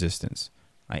least resistance.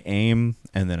 I aim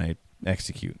and then I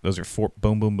execute. Those are 4,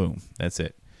 boom, boom, boom. That's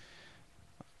it.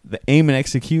 The aim and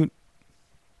execute,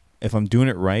 if I'm doing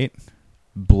it right,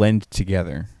 blend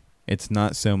together. It's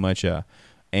not so much a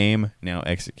aim, now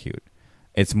execute.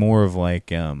 It's more of like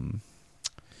the,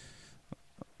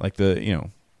 when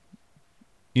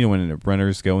the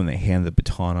runners go and they hand the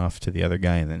baton off to the other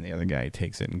guy and then the other guy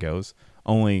takes it and goes.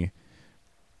 Only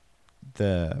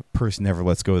the person never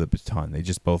lets go of the baton. They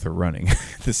just both are running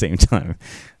at the same time.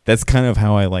 That's kind of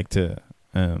how I like to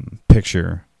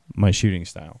picture my shooting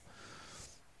style.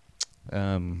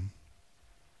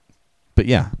 But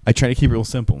yeah, I try to keep it real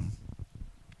simple.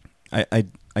 I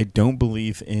don't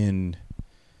believe in,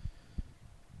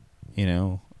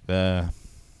 the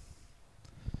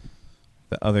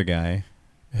other guy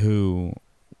who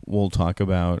will talk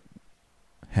about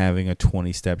having a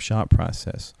 20-step shot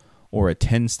process or a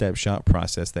 10-step shot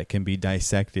process that can be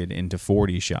dissected into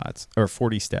 40 shots or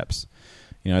 40 steps.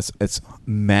 It's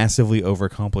massively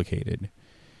overcomplicated.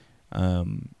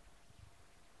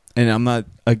 And I'm not,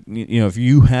 if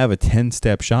you have a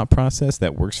 10-step shot process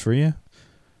that works for you,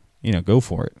 go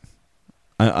for it.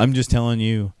 I'm just telling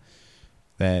you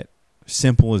that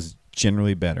simple is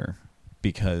generally better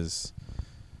because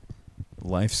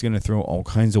life's going to throw all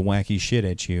kinds of wacky shit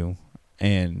at you.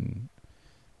 And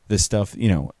this stuff,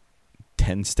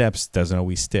 10 steps doesn't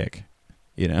always stick,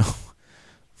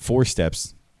 4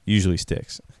 steps usually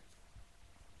sticks.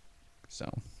 So,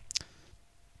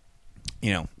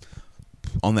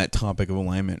 on that topic of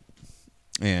alignment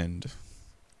and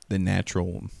the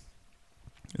natural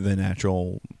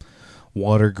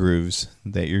water grooves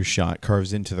that your shot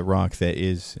carves into the rock that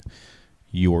is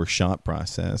your shot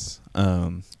process,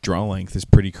 draw length is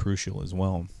pretty crucial as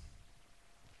well.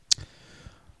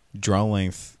 Draw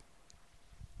length,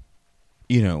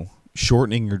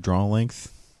 shortening your draw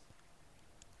length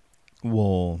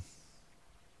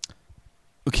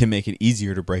can make it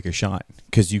easier to break a shot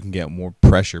because you can get more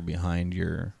pressure behind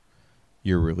your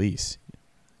release.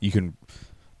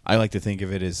 I like to think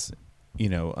of it as,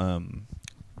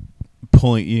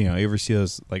 pulling, you ever see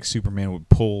those, like Superman would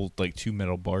pull like 2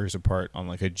 metal bars apart on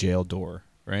like a jail door,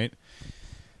 right?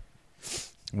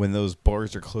 When those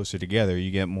bars are closer together,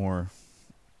 you get more,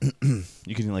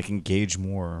 you can like engage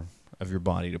more of your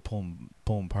body to pull them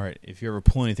apart. If you ever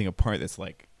pull anything apart that's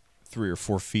like 3 or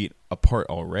 4 feet apart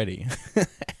already,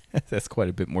 that's quite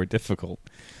a bit more difficult.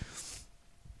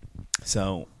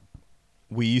 So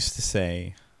we used to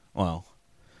say, well,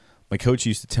 my coach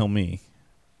used to tell me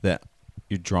that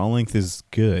your draw length is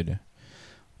good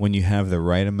when you have the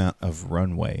right amount of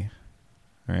runway,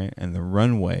 right? And the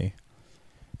runway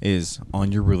is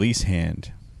on your release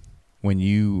hand when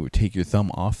you take your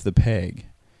thumb off the peg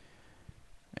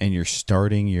and you're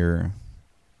starting your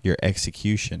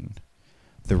execution.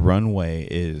 The runway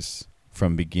is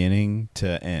from beginning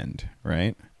to end,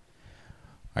 right?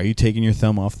 Are you taking your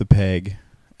thumb off the peg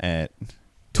at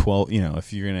 12,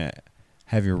 if you're going to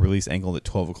have your release angled at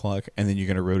 12 o'clock and then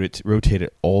you're going to rotate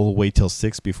it all the way till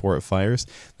 6 before it fires,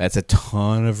 that's a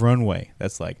ton of runway.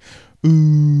 That's like,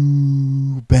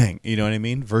 ooh, bang. You know what I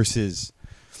mean? Versus,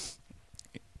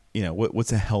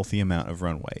 what's a healthy amount of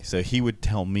runway? So he would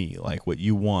tell me, like, what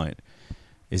you want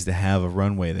is to have a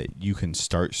runway that you can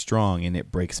start strong and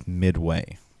it breaks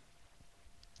midway.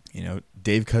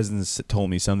 Dave Cousins told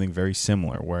me something very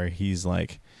similar where he's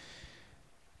like,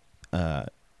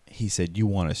 he said, you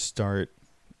want to start,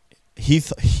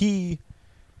 he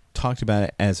talked about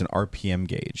it as an RPM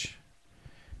gauge,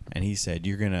 and he said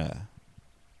you're gonna,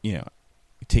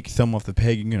 take your thumb off the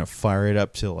peg, you're gonna fire it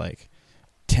up to like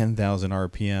 10,000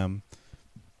 RPM,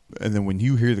 and then when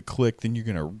you hear the click, then you're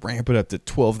gonna ramp it up to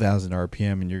 12,000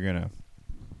 RPM, and you're gonna,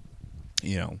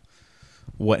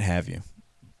 what have you.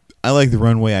 I like the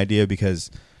runway idea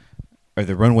or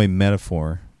the runway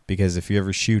metaphor, because if you're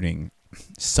ever shooting,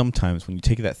 sometimes when you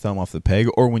take that thumb off the peg,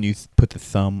 or when you put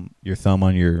your thumb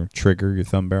on your trigger, your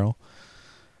thumb barrel,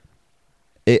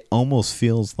 it almost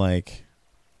feels like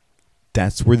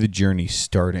that's where the journey's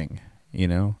starting.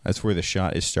 That's where the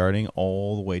shot is starting,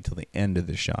 all the way till the end of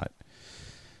the shot.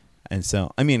 And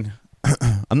so, I mean,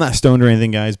 I'm not stoned or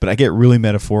anything, guys, but I get really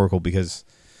metaphorical because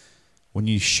when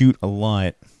you shoot a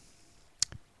lot,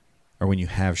 or when you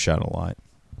have shot a lot,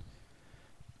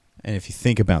 and if you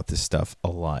think about this stuff a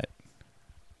lot,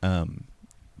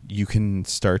 you can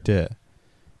start to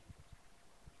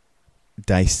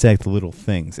dissect little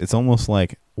things. It's almost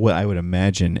like what I would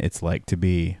imagine it's like to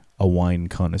be a wine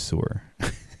connoisseur.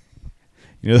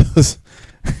 Those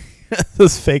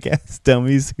those fake ass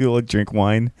dummies who will drink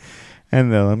wine, and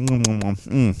they're like,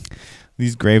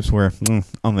 these grapes were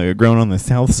grown on the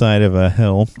south side of a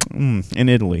hill in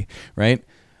Italy, right?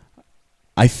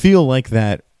 I feel like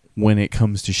that when it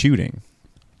comes to shooting.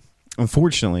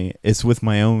 Unfortunately, it's with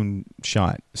my own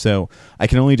shot. So I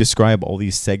can only describe all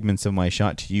these segments of my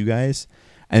shot to you guys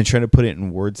and try to put it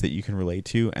in words that you can relate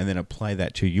to, and then apply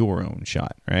that to your own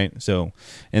shot, right? So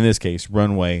in this case,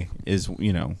 runway is,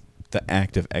 the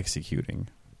act of executing.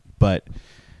 But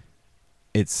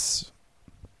it's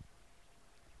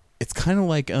kind of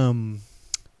like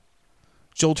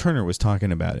Joel Turner was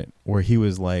talking about it, where he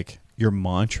was like, your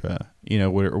mantra,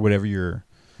 or whatever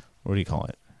what do you call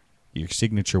it? Your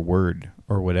signature word,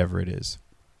 or whatever it is.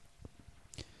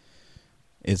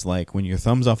 It's like when your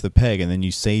thumb's off the peg and then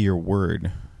you say your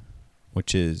word,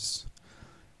 which is,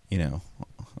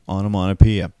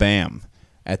 onomatopoeia, bam.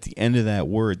 At the end of that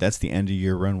word, that's the end of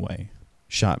your runway.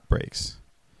 Shot breaks.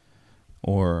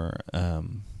 Or,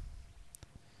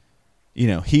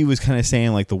 he was kind of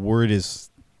saying like the word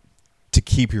is to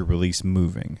keep your release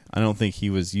moving. I don't think he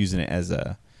was using it as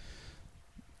a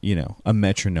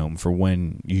metronome for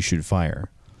when you should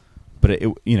fire. But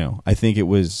I think it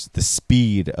was the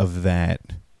speed of that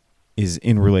is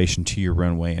in relation to your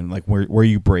runway and like where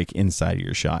you break inside of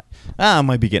your shot. I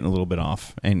might be getting a little bit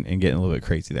off and getting a little bit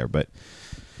crazy there, but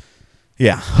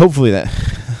yeah, hopefully that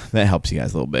helps you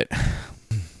guys a little bit.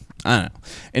 I don't know.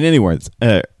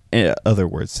 In other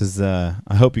words, is I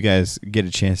hope you guys get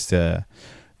a chance to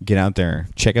get out there,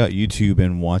 check out YouTube,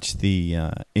 and watch the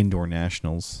indoor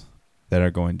nationals that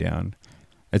are going down.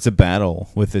 It's a battle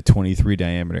with the 23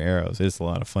 diameter arrows. It's a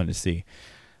lot of fun to see.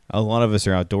 A lot of us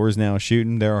are outdoors now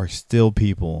shooting. There are still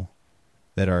people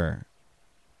that are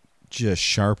just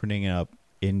sharpening up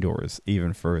indoors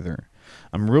even further.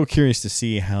 I'm real curious to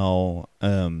see how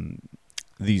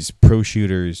these pro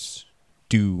shooters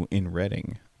do in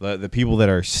Reading. The people that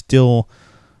are still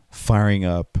firing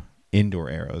up indoor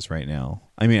arrows right now.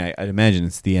 I mean, I'd imagine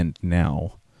it's the end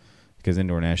now because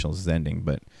Indoor Nationals is ending,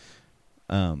 but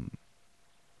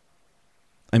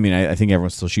I mean, I think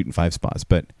everyone's still shooting 5 spots,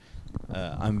 but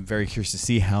I'm very curious to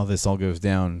see how this all goes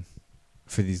down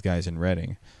for these guys in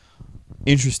Reading.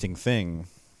 Interesting thing,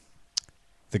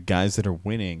 the guys that are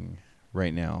winning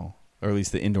right now, or at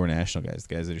least the Indoor National guys,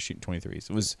 the guys that are shooting 23s,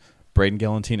 it was Braden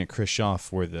Galantine and Chris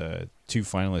Schaff were the 2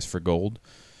 finalists for gold.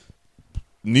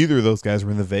 Neither of those guys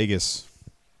were in the Vegas,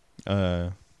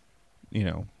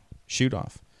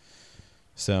 shoot-off.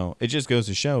 So it just goes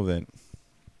to show that,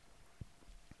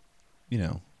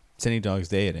 it's any dog's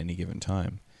day at any given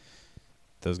time.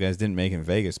 Those guys didn't make it in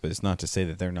Vegas, but it's not to say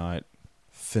that they're not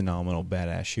phenomenal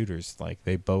badass shooters. Like,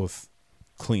 they both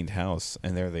cleaned house,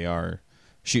 and there they are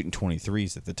shooting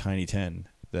 23s at the Tiny 10,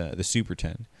 the Super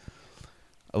 10.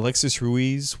 Alexis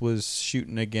Ruiz was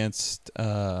shooting against,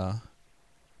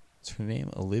 what's her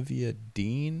name? Olivia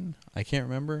Dean? I can't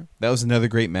remember. That was another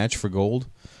great match for gold.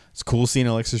 It's cool seeing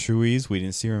Alexis Ruiz. We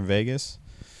didn't see her in Vegas.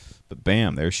 But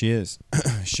bam, there she is,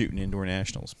 shooting Indoor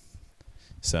Nationals.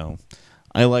 So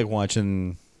I like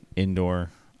watching indoor.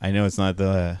 I know it's not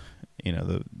the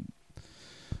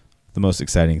most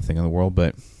exciting thing in the world,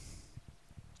 but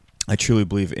I truly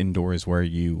believe indoor is where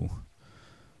you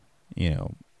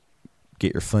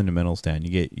get your fundamentals down.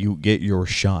 You get your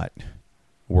shot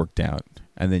worked out,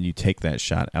 and then you take that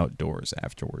shot outdoors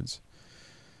afterwards.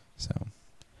 So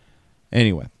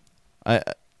anyway,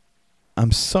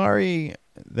 I'm sorry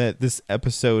that this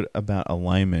episode about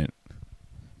alignment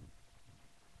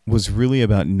was really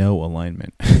about no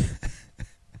alignment.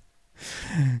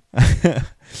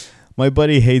 my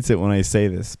buddy hates it when I say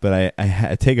this, but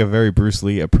I take a very Bruce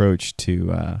Lee approach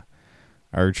to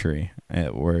archery,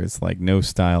 where it's like no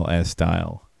style as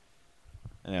style.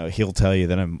 You know, he'll tell you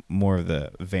that I'm more of the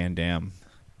Van Damme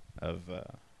of,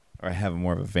 or I have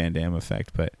more of a Van Damme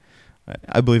effect, but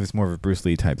I believe it's more of a Bruce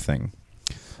Lee type thing.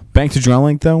 Back to draw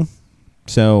length, though.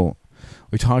 So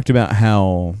we talked about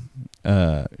how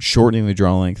shortening the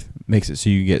draw length makes it so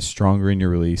you get stronger in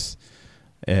your release.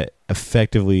 It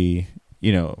effectively,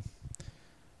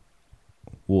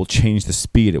 will change the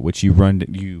speed at which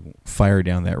you fire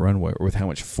down that runway, or with how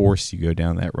much force you go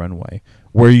down that runway.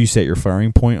 Where you set your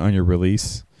firing point on your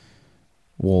release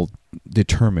will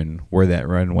determine where that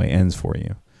runway ends for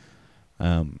you.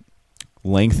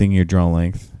 Lengthening your draw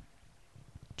length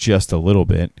just a little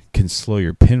bit can slow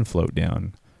your pin float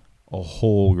down a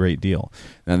whole great deal.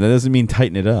 Now that doesn't mean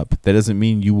tighten it up. That doesn't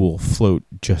mean you will float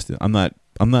I'm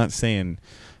not saying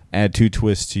add 2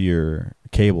 twists to your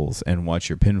cables and watch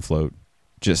your pin float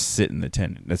just sit in the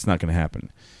tendon. That's not going to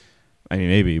happen. I mean,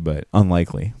 maybe, but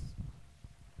unlikely.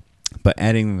 But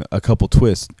adding a couple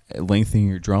twists, lengthening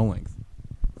your draw length,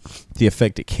 the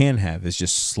effect it can have is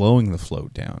just slowing the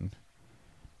float down.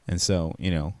 And so,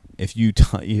 if you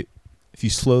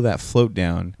slow that float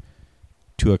down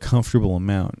to a comfortable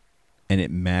amount and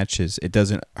it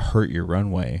doesn't hurt your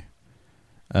runway,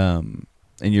 and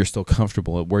you're still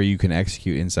comfortable at where you can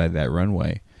execute inside that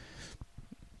runway,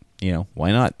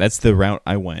 why not? That's the route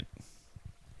I went.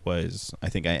 I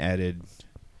think I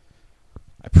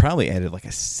probably added like a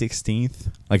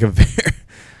 16th, like a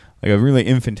really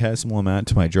infinitesimal amount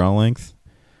to my draw length,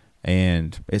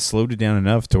 and it slowed it down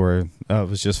enough to where it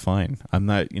was just fine. I'm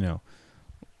not,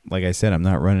 like I said, I'm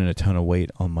not running a ton of weight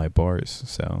on my bars,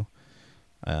 so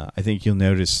I think you'll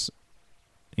notice,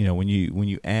 when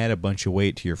you add a bunch of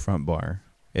weight to your front bar,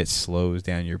 it slows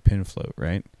down your pin float,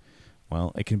 right?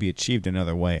 Well, it can be achieved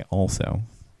another way also.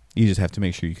 You just have to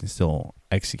make sure you can still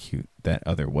execute that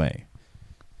other way.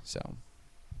 So,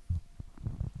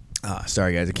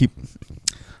 sorry guys, I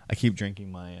keep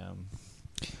drinking my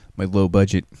my low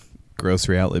budget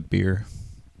grocery outlet beer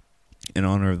in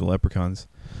honor of the Leprechauns.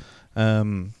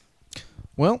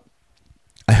 Well,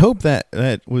 I hope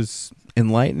that was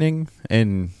enlightening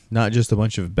and not just a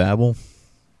bunch of babble.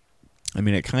 I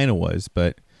mean, it kind of was,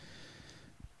 but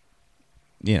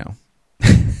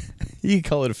you can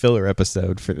call it a filler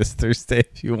episode for this Thursday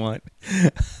if you want.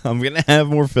 I'm going to have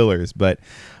more fillers, but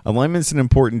alignment's an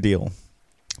important deal.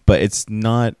 But it's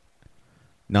not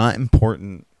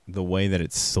important the way that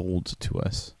it's sold to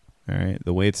us. All right?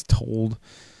 The way it's told.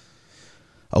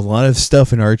 A lot of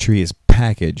stuff in archery is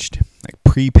packaged, like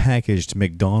pre-packaged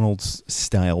McDonald's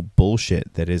style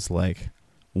bullshit that is like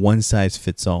one size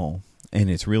fits all.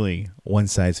 And it's really one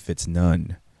size fits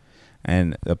none.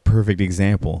 And a perfect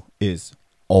example is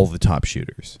all the top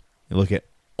shooters. You look at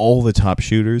all the top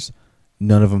shooters,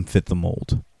 none of them fit the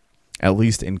mold, at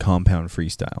least in compound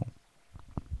freestyle.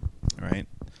 All right?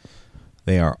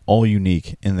 They are all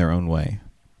unique in their own way.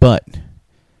 But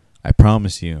I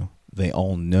promise you, they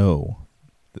all know.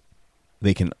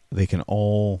 They can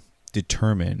all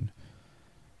determine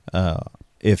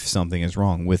if something is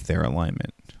wrong with their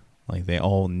alignment. Like, they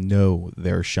all know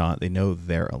their shot. They know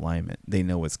their alignment. They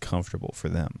know what's comfortable for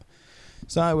them.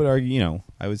 So I would argue,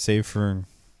 I would say for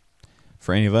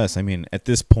any of us, I mean, at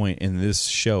this point in this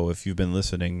show, if you've been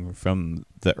listening from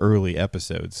the early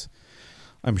episodes,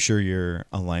 I'm sure your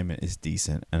alignment is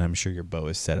decent, and I'm sure your bow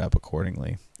is set up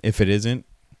accordingly. If it isn't,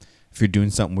 if you're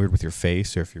doing something weird with your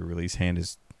face, or if your release hand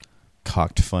is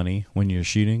cocked funny when you're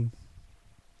shooting,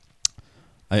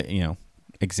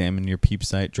 examine your peep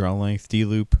sight, draw length,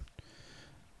 D-loop,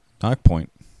 knock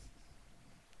point,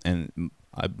 and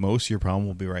most of your problem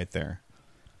will be right there.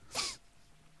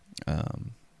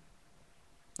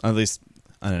 At least,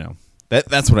 I don't know.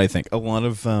 That's what I think. A lot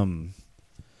of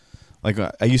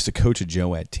I used to coach a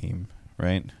JOAD team,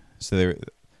 right? So there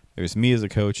was me as a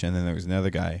coach, and then there was another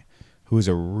guy who was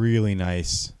a really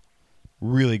nice,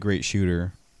 really great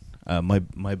shooter. My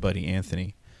buddy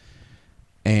Anthony.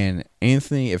 And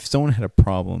Anthony, if someone had a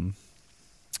problem,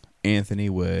 Anthony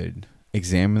would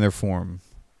examine their form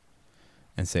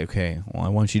and say, okay, well, I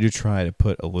want you to try to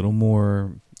put a little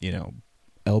more,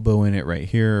 elbow in it right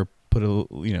here, put a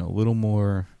little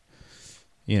more,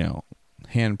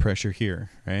 hand pressure here,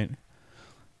 right?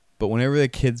 But whenever the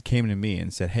kids came to me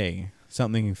and said, hey,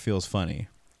 something feels funny,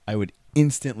 I would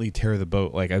instantly tear the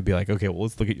bow. Like, I'd be like, okay, well,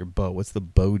 let's look at your bow. What's the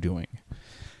bow doing?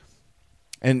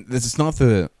 And it's not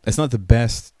the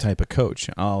best type of coach.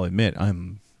 I'll admit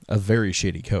I'm a very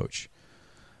shitty coach.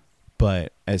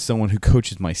 But as someone who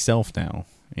coaches myself now,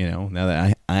 now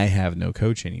that I have no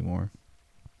coach anymore,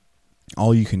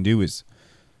 all you can do is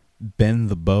bend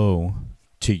the bow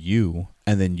to you,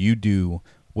 and then you do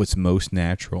what's most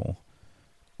natural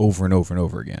over and over and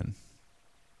over again.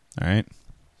 All right?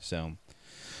 So,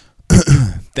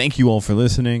 thank you all for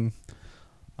listening.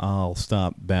 I'll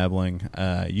stop babbling.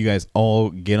 You guys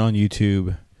all get on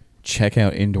YouTube. Check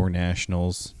out Indoor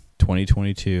Nationals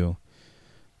 2022.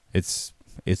 It's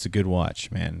a good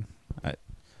watch, man.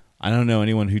 I don't know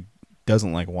anyone who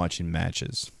doesn't like watching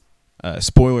matches.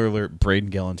 Spoiler alert, Braden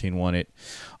Galantine won it.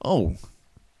 Oh,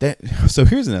 so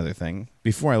here's another thing.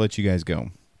 Before I let you guys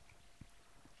go.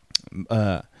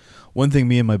 One thing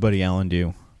me and my buddy Alan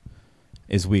do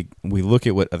is we look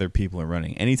at what other people are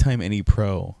running. Anytime any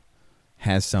pro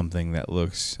has something that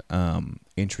looks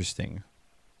interesting,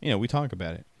 we talk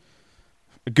about it.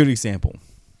 A good example,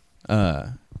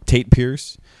 Tate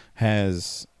Pierce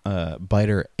has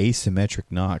Biter asymmetric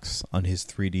nocks on his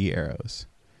 3D arrows.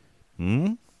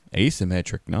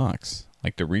 Asymmetric nocks,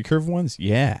 like the recurve ones?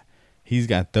 Yeah, he's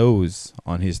got those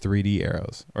on his 3D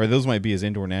arrows. Or those might be his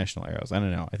Indoor National arrows. I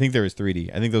don't know. I think they're his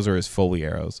 3D. I think those are his Foley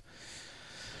arrows.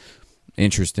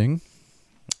 Interesting.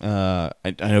 I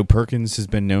know Perkins has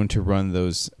been known to run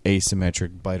those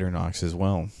asymmetric Biter nocks as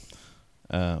well.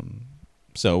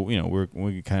 So,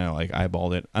 we kind of like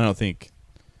eyeballed it. I don't think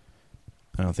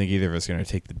either of us are going to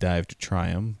take the dive to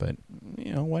try them, but,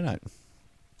 why not?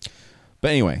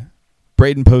 But anyway,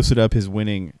 Braden posted up his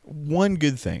winning. One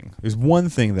good thing. There's one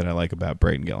thing that I like about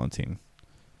Braden Galantine.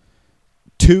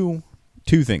 Two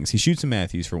things. He shoots a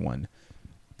Matthews for one.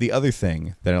 The other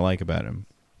thing that I like about him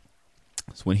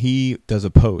is when he does a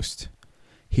post,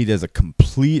 he does a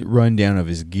complete rundown of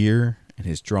his gear and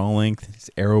his draw length, his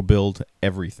arrow build,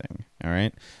 everything. All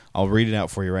right? I'll read it out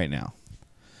for you right now.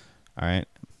 All right?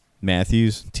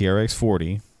 Matthews, TRX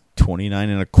 40,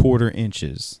 29.25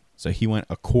 inches. So he went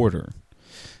a quarter.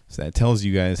 So that tells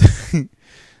you guys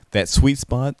that sweet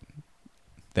spot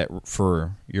that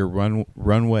for your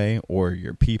runway or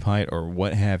your peep height or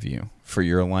what have you, for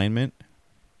your alignment,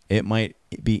 it might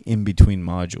be in between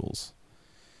modules.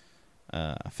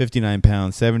 59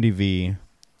 pounds, 70V,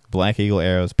 Black Eagle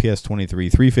arrows, PS23,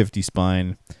 350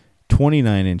 spine,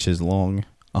 29 inches long,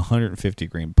 150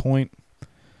 grain point.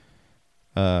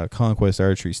 Conquest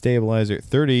Archery stabilizer,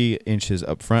 30 inches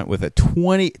up front with a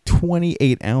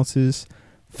 28 ounces,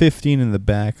 15 in the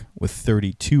back with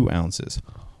 32 ounces.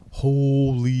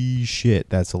 Holy shit,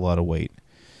 that's a lot of weight.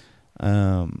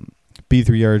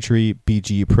 B3 Archery,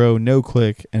 BG Pro, no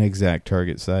click, and exact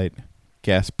target sight.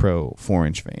 Gas Pro,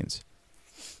 4-inch vanes.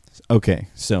 Okay,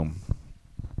 so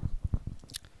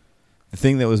the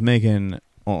thing that was making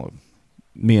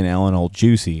me and Alan all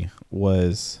juicy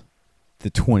was the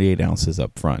 28 ounces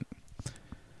up front.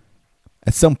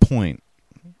 At some point,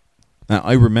 now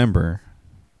I remember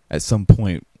at some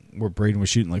point where Braden was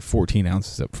shooting like 14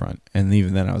 ounces up front, and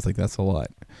even then I was like, that's a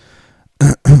lot.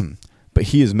 But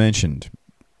he has mentioned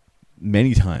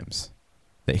many times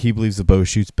that he believes the bow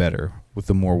shoots better with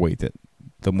the more weight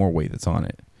that's on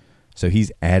it. So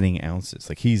he's adding ounces.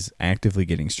 Like, he's actively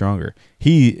getting stronger.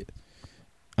 The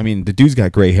dude's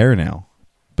got gray hair now,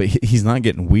 but he's not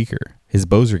getting weaker. His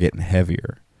bows are getting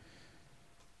heavier.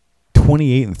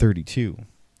 28 and 32.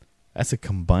 That's a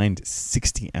combined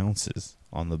 60 ounces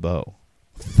on the bow.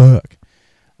 Fuck.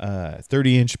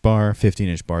 30-inch bar,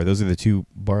 15-inch bar. Those are the two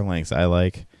bar lengths I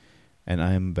like, and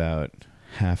I'm about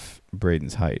half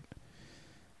Braden's height.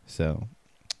 So,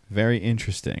 very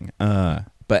interesting.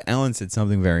 But Alan said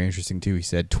something very interesting, too. He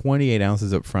said, 28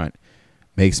 ounces up front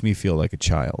makes me feel like a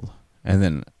child. And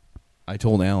then I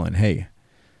told Alan, hey,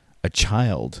 a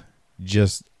child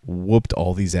just whooped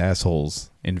all these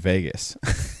assholes in Vegas.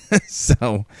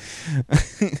 So,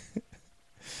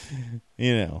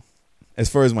 as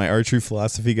far as my archery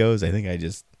philosophy goes, I think I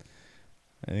just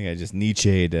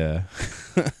Nietzsche'd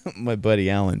my buddy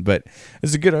Alan. But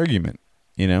it's a good argument,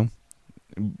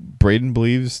 Braden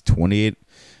believes 28,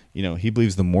 he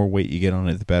believes the more weight you get on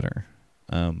it, the better.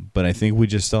 But I think we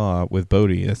just saw with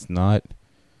Bodie, that's not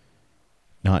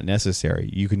necessary.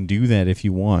 You can do that if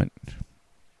you want,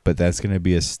 but that's going to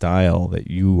be a style that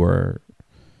you are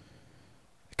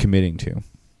committing to.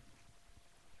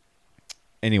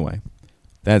 Anyway,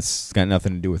 that's got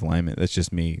nothing to do with alignment. That's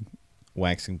just me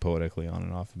waxing poetically on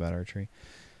and off about archery.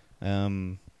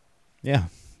 Yeah,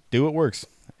 do what works.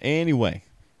 Anyway,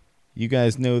 you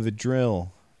guys know the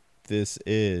drill. This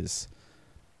is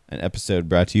an episode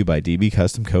brought to you by DB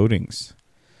Custom Coatings.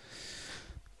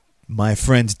 My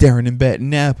friends Darren and Bet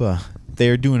in Napa, they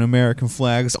are doing American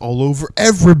flags all over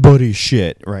everybody's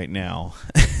shit right now.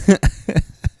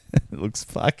 It looks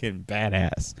fucking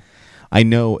badass. I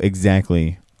know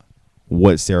exactly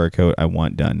what Cerakote I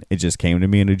want done. It just came to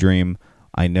me in a dream.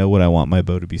 I know what I want my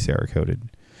bow to be Cerakoted.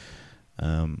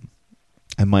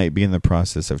 I might be in the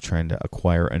process of trying to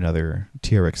acquire another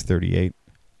TRX 38.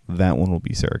 That one will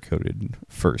be Cerakoted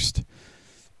first,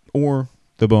 or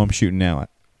the bow I'm shooting now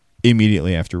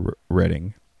immediately after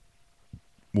Redding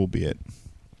will be it.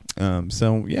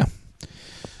 So yeah,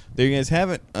 there you guys have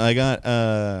it. I got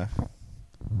a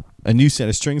new set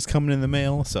of strings coming in the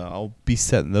mail, so I'll be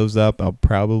setting those up. I'll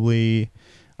probably,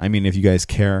 if you guys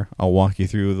care, I'll walk you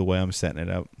through the way I'm setting it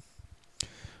up.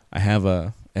 I have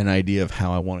an idea of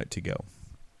how I want it to go.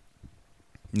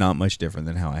 Not much different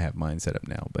than how I have mine set up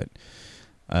now, but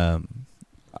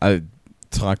I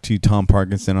talked to Tom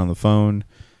Parkinson on the phone,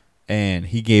 and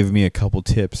he gave me a couple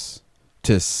tips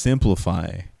to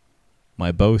simplify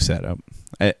my bow setup.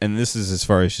 And this is as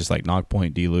far as just like knock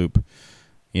point, D-loop,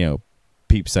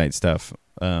 peep sight stuff.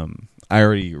 I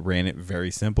already ran it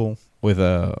very simple with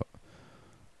a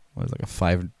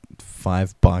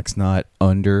five box knot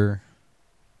under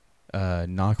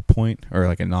knock point, or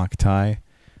like a knock tie,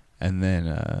 and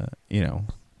then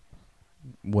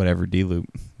whatever D-loop.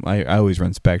 I always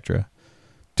run Spectra,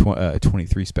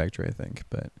 23 Spectra, I think.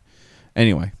 But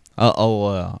anyway,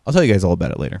 I'll tell you guys all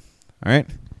about it later. All right.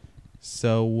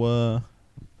 So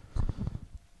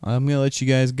I'm gonna let you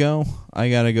guys go. I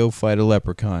gotta go fight a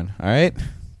leprechaun. All right.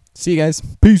 See you guys.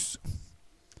 Peace.